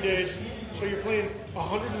 30 days. So you're playing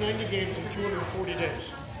 190 games in 240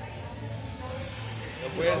 days.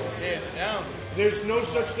 Where's the tears down? There's no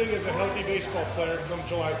such thing as a healthy baseball player come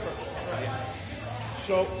July 1st.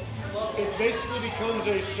 So it basically becomes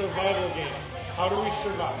a survival game. How do we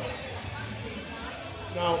survive?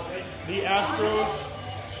 Now, the Astros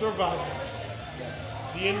survived.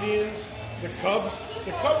 The Indians, the Cubs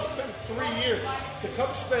spent 3 years. The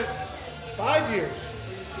Cubs spent 5 years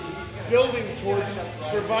building towards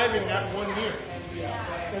surviving that 1 year.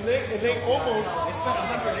 And they almost... They spent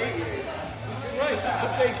 108 years. Right,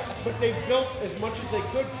 but they built as much as they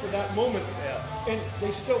could for that moment, and they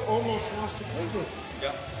still almost lost to Cleveland.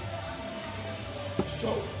 Yeah.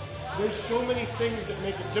 So there's so many things that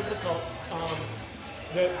make it difficult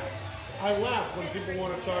that I laugh when people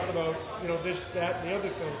want to talk about this, that, and the other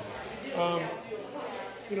thing.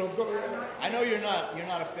 I know you're not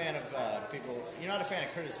a fan of people. You're not a fan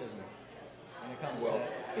of criticism when it comes to.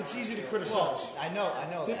 It's easy to criticize. Well, I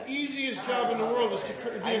know The that. easiest job in the world is to be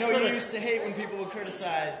I a know critic. you used to hate when people would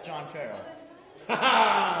criticize John Farrell.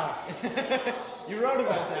 You wrote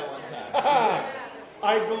about that one time.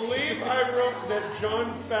 I believe I wrote that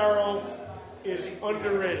John Farrell is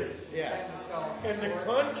underrated. Yeah. And the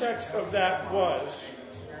context of that was,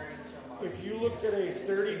 if you looked at a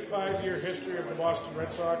 35-year history of the Boston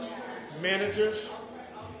Red Sox managers,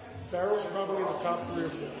 Farrell's probably in the top 3 or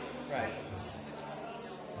 4. Right.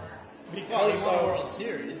 Because Well, he won a World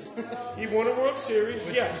Series, he won a World Series,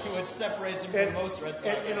 which, yes. which separates him from most Red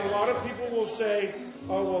Sox. And a lot of people will say,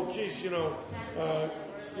 "Oh well, geez,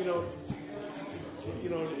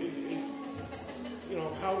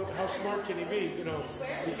 how smart can he be? He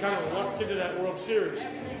kind of lucked into that World Series."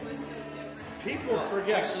 People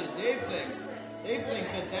forget. Actually, Dave thinks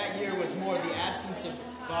that year was more the absence of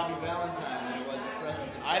Bobby Valentine than it was the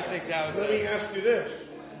presence of. I think that was. Let me ask you this: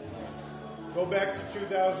 go back to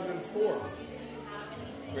 2004.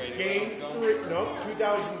 Great. Game 3, no,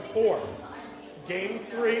 2004. Game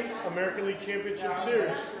 3, American League Championship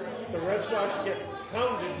Series. The Red Sox get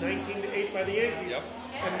pounded 19-8 by the Yankees,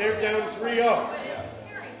 and they're down 3-0.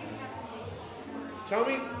 Tell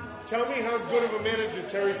me how good of a manager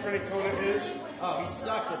Terry Francona is. Oh, he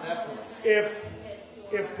sucked at that point.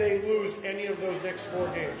 If they lose any of those next 4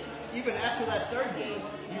 games. Even after that third game,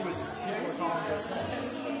 people were calling for his head.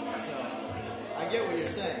 So I get what you're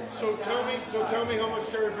saying. So tell me how much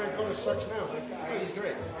Terry Francona sucks now. Oh, he's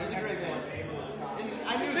great. He's a great manager. And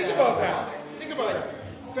I knew Think that. about that. Think about it.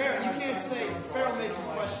 Farrell, you can't say Farrell made some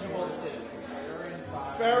questionable decisions.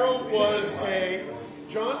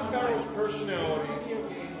 John Farrell's personality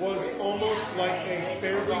was almost like a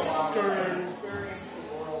fairly stern,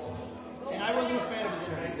 And I wasn't a fan of his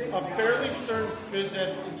interview. a fairly stern phys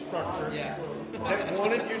ed instructor Yeah. that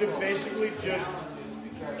wanted you to basically just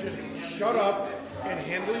shut up and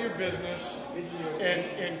handle your business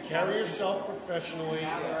and carry yourself professionally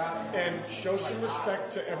and show some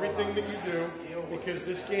respect to everything that you do, because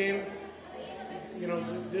this game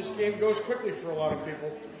goes quickly for a lot of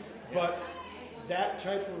people, but that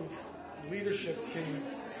type of leadership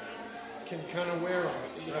can kind of wear on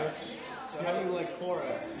it. So how do you like Cora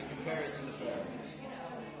in comparison to Farrell?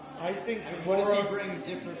 I think What does he bring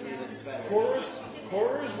differently that's better?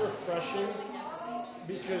 Cora is refreshing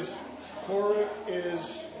because Cora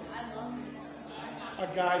is a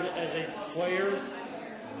guy that, as a player,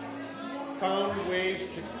 found ways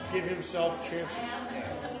to give himself chances.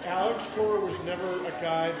 Alex Cora was never a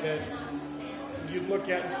guy that you'd look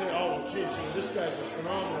at and say, "Oh, well, geez, this guy's a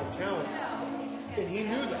phenomenal talent," and he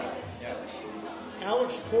knew that.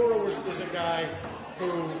 Alex Cora is a guy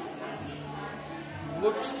who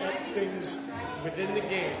looks at things within the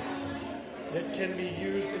game that can be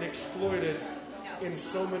used and exploited in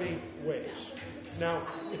so many ways. Now,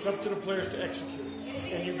 it's up to the players to execute,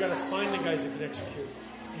 and you've got to find the guys that can execute.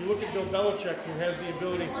 You look at Bill Belichick, who has the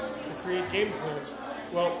ability to create game plans.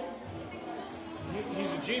 Well,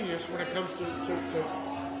 he's a genius when it comes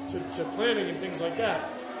to planning and things like that.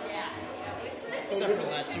 Except for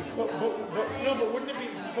the last Super Bowl. But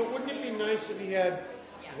wouldn't it be nice if he had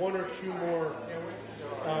 1 or 2 more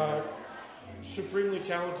supremely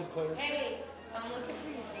talented players? Hey, I'm looking for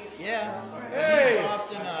you. Yeah. Hey! He's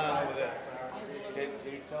often. Can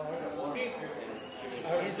you tell her?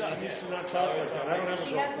 She needs to not talk like that. I don't have a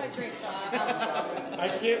She has girlfriend. my drink, so I'll I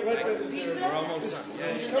can't let the. Pizza? We're almost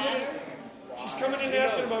done. She's coming in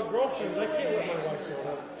asking about girlfriends. I can't let my wife know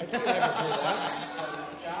that. I can't have her do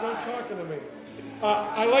that. She's not talking to me.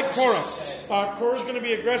 I like Cora. Cora's going to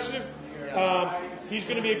be aggressive. He's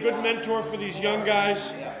going to be a good mentor for these young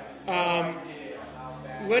guys.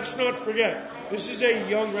 Let's not forget, this is a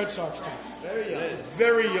young Red Sox team.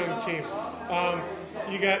 Very young team.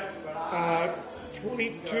 You got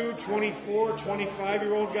 22, 24,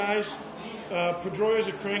 25-year-old guys. Pedroia's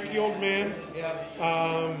a cranky old man.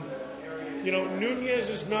 Nunez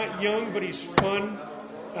is not young, but he's fun.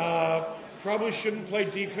 Probably shouldn't play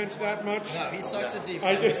defense that much. No, he sucks at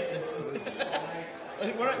defense.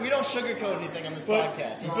 We don't sugarcoat anything on this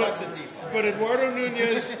podcast. He sucks at defense. But Eduardo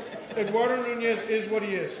Nunez is what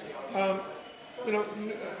he is.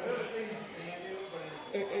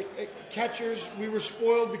 Catchers, we were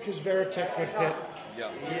spoiled because Veritek could hit.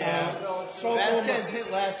 Vasquez hit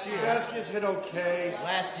last year. Vasquez hit okay.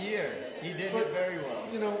 Last year, he did hit very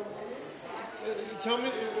well.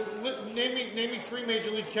 Name me 3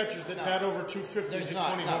 major league catchers that bat over 250 There's to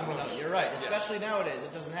not. 20 home runs. No, you're right. Especially nowadays,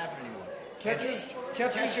 it doesn't happen anymore. Catchers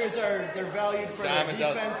they're valued for their Diamond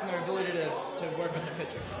does. defense and their ability to work with the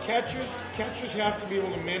pitchers. Catchers have to be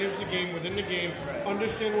able to manage the game within the game,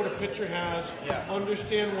 understand what a pitcher has,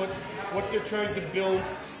 understand what they're trying to build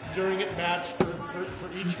during at bats for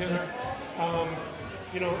each hitter.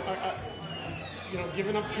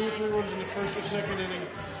 Giving up 2 or 3 runs in the first or second inning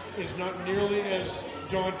is not nearly as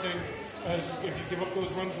daunting as if you give up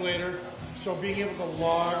those runs later. So being able to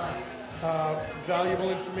log valuable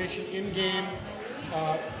information in game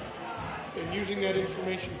and using that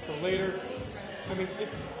information for later. I mean,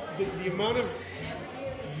 the amount of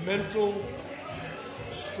mental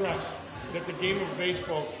stress that the game of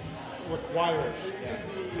baseball requires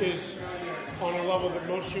is on a level that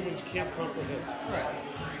most humans can't comprehend. Right.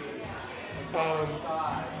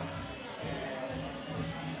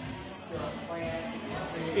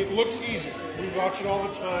 It looks easy. We watch it all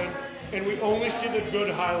the time, and we only see the good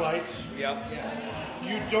highlights. Yep.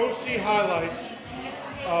 You don't see highlights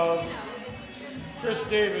of Chris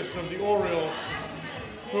Davis of the Orioles,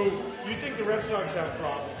 who you think the Red Sox have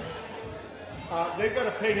problems. They've got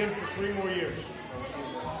to pay him for 3 more years.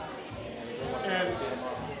 And,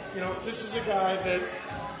 this is a guy that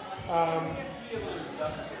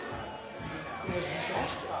has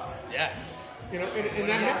disaster. Yeah. And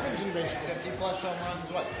that happens in baseball. 50-plus home runs,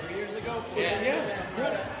 3 years ago? 4 Yeah. years ago? Yeah.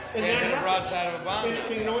 And And that the happens. broadside of a bomb.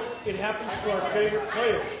 And you know what? It happens to our favorite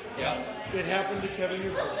players. Yeah. It happened to Kevin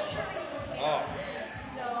Newkirk. Oh.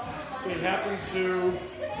 It happened to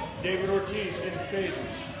David Ortiz in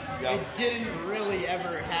phases. Yep. It didn't really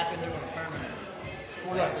ever happen to him permanently.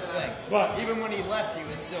 That's the thing. But- even when he left, he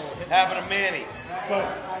was still hitting. Happened to Manny. But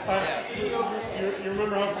you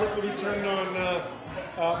remember how quickly he turned on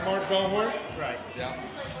Mark Bellhorn? Right. Yeah.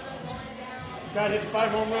 Guy hit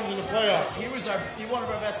 5 home runs in the playoffs. He was one of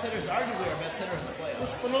our best hitters, arguably our best hitter in the It was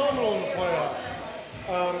playoffs. phenomenal in the playoffs.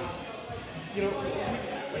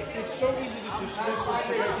 It's so easy to dismiss and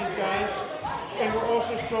forget these guys, and we're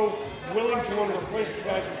also so willing to want to replace the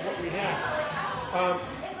guys with what we have.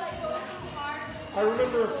 I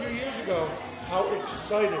remember a few years ago how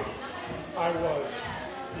excited I was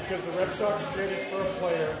because the Red Sox traded for a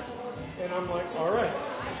player, and I'm like, all right,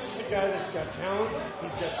 this is a guy that's got talent,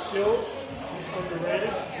 he's got skills, he's underrated,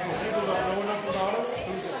 and people don't know enough about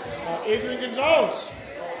him. Who's this? Adrian Gonzalez.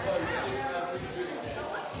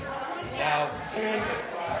 Now, And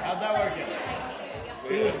How'd that work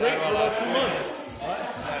out? it was great for about 2 months.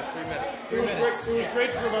 last 3 minutes. It was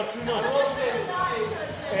great for about 2 months.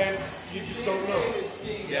 And you just don't know.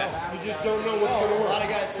 Yeah. You just don't know what's going to A lot work. of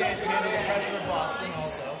guys can't handle the pressure of Boston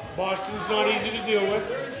also. Boston's not easy to deal with.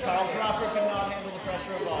 Carl Crawford could not handle the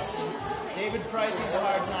pressure of Boston. David Price has a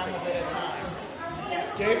hard time with it at times.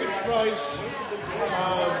 David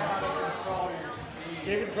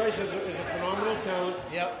Price is a phenomenal talent.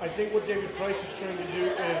 Yep. I think what David Price is trying to do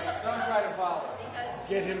is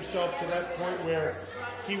get himself to that point where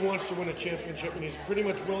he wants to win a championship, and he's pretty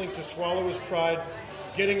much willing to swallow his pride,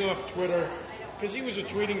 getting off Twitter, because he was a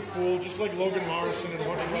tweeting fool, just like Logan Morrison and a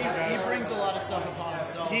bunch of other He guys. brings a lot of stuff upon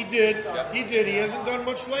himself. He did. He hasn't done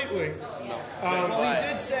much lately. Well, he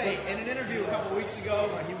did say in an interview a couple weeks ago,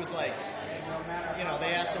 he was like,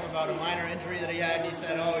 they asked him about a minor injury that he had, and he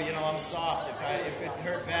said, I'm soft. If it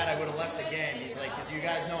hurt bad, I would have left the game. He's like, because you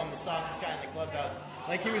guys know I'm the softest guy in the clubhouse.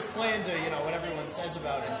 Like, he was playing to, what everyone says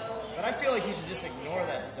about him. But I feel like he should just ignore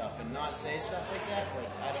that stuff and not say stuff like that. But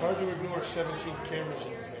I It's don't hard to ignore 17 cameras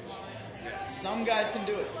in your face. Some guys can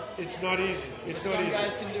do it. It's not easy. Some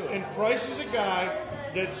guys can do it. And Price is a guy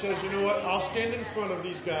that says, you know what, I'll stand in front of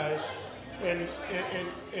these guys and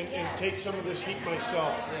take some of this heat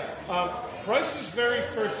myself. Yeah. Price's very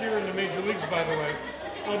first year in the major leagues, by the way,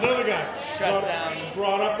 another guy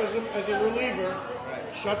brought up as a reliever,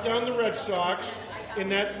 shut down the Red Sox in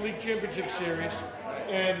that league championship series,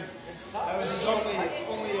 and That was his only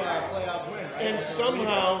playoff win, right? and As a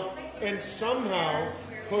reliever. somehow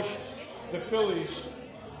pushed the Phillies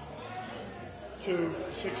to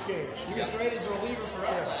 6 games. He was great as a reliever for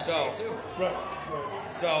us last year, too. Right.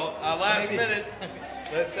 So, last Maybe. minute.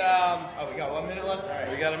 Let's, Oh, we got 1 minute left? All right.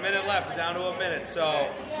 we got a minute left. We're down to a minute. So,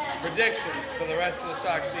 predictions for the rest of the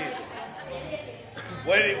Sox season.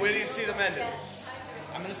 Where do you see them ending?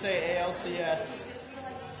 I'm going to say ALCS.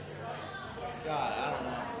 God, I don't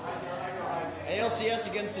know. ALCS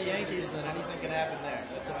against the Yankees, then anything can happen there.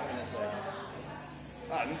 That's what I'm going to say.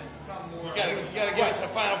 You gotta give us a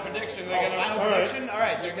final prediction. They're gonna, Final all right. prediction? All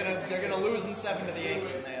right, they're gonna lose in 7 to the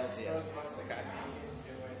Yankees in the ALCS.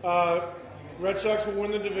 Okay. Red Sox will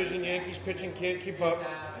win the division. Yankees pitching can't keep up.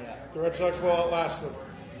 Yeah. The Red Sox will outlast them.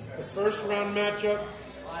 The first round matchup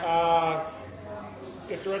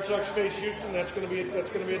if the Red Sox face Houston, that's going to be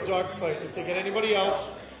a dogfight. If they get anybody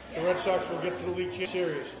else, the Red Sox will get to the League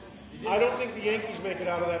Series. I don't think the Yankees make it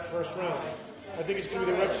out of that first round. I think it's going to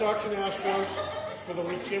be the Red Sox and Astros for the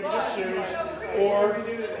League Championship Series, or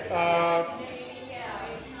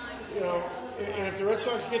and if the Red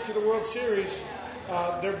Sox get to the World Series,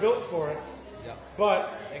 they're built for it. Yeah.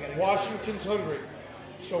 But Washington's hungry,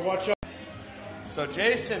 so watch out. So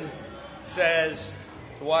Jason says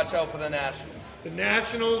to watch out for the Nationals. The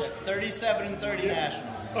Nationals, 37-30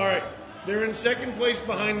 Nationals. all right, they're in second place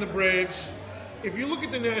behind the Braves. If you look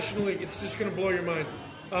at the National League, it's just going to blow your mind.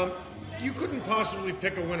 You couldn't possibly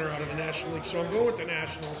pick a winner out of the National League, so I'm going with the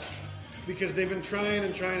Nationals because they've been trying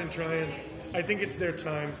and trying and trying. I think it's their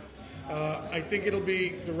time. I think it'll be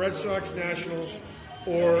the Red Sox, Nationals,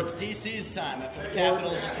 or It's DC's time after the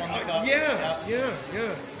Capitals just won the cup.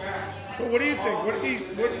 yeah. But what do you think?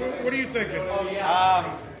 What are you thinking?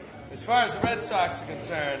 As far as the Red Sox are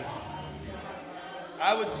concerned,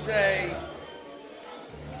 I would say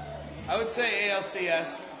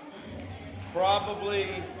ALCS. Probably,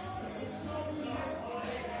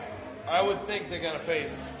 I would think they're going to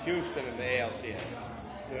face Houston in the ALCS.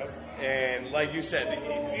 Yep. And like you said,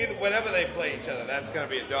 whenever they play each other, that's going to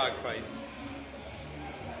be a dogfight.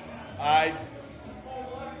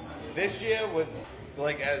 This year, with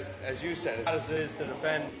as you said, as hard as it is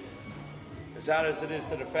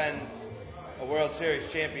to defend a World Series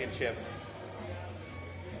championship,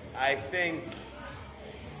 I think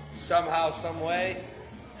somehow, some way,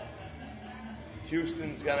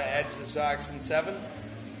 Houston's going to edge the Sox in 7.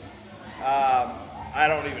 I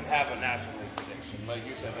don't even have a National League prediction. Like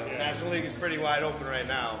you said, the National League is pretty wide open right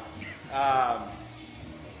now.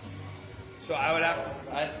 So I'd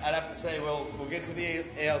have to say we'll get to the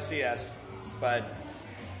ALCS, but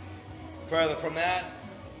further from that,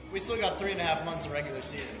 We still got 3.5 months of regular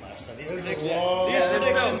season left, so these There's a predictions, lot- these Yeah, there's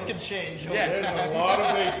predictions still- can change over Yeah, There's time. a lot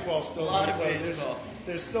of baseball still A lot to be of played. baseball.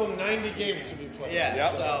 There's still 90 games to be played. Yeah,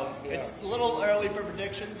 Yep. so it's a little early for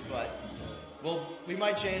predictions, but we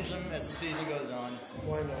might change them as the season goes on,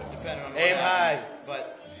 Why not? depending on what Aim happens. high.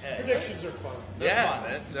 But hey, Predictions are fun. they're yeah,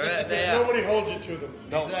 fun. Because nobody holds you to them.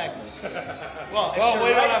 No. Exactly. Well, if Well, you're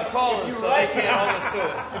we don't right, have callers, if you're so right, they can't hold us to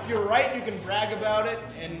it. if you're right, you can brag about it,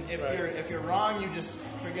 and if Right. you're wrong, you just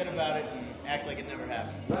forget about it and act like it never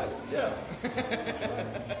happened. Right. Yeah. That's right.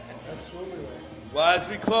 Absolutely right. Well, as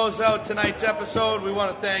we close out tonight's episode, we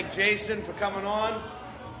want to thank Jason for coming on.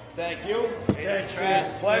 Thank you. Jason Thanks,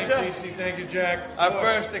 Trask, Pleasure. Thanks, CC. Thank you, Jack. Our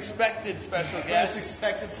first expected special first guest.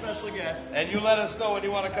 expected special guest. And you let us know when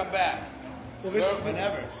you want to come back. Well,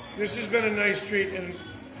 Whenever. this has been a nice treat, and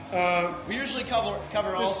We usually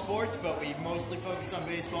cover all sports, but we mostly focus on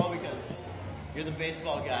baseball because you're the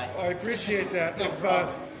baseball guy. I appreciate that. No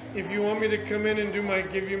problem. If you want me to come in and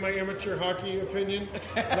give you my amateur hockey opinion,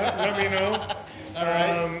 let me know. All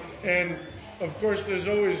right. And of course, there's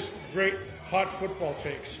always great hot football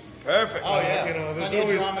takes. Perfect. Oh, yeah. You know, there's Plenty of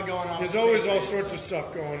always drama going on There's with always all Patriots. sorts of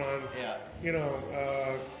stuff going on. Yeah.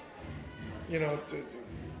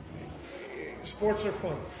 Sports are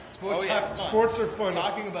fun. Sports Oh, yeah. are fun. Sports are fun.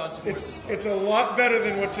 Talking about sports is fun. It's a lot better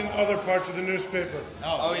than what's in other parts of the newspaper.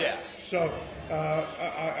 Oh, yeah. So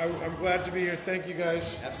I'm glad to be here. Thank you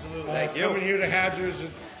guys. Absolutely. Thank you. Coming here to Hadgers,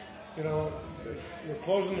 we're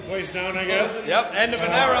closing the place down, I guess. Yep, end of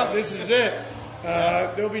an era. This is it.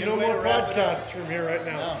 There'll be Good no way more to wrap it up. podcasts from here right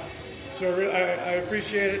now. No. So I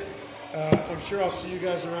appreciate it. I'm sure I'll see you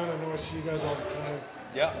guys around. I know I see you guys all the time.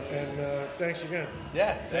 Yep. And thanks again.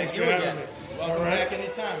 Yeah, Thanks thank for you having again. me. Welcome All right. back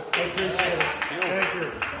anytime. I appreciate it. Thank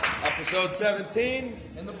you. Episode 17.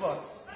 In the books.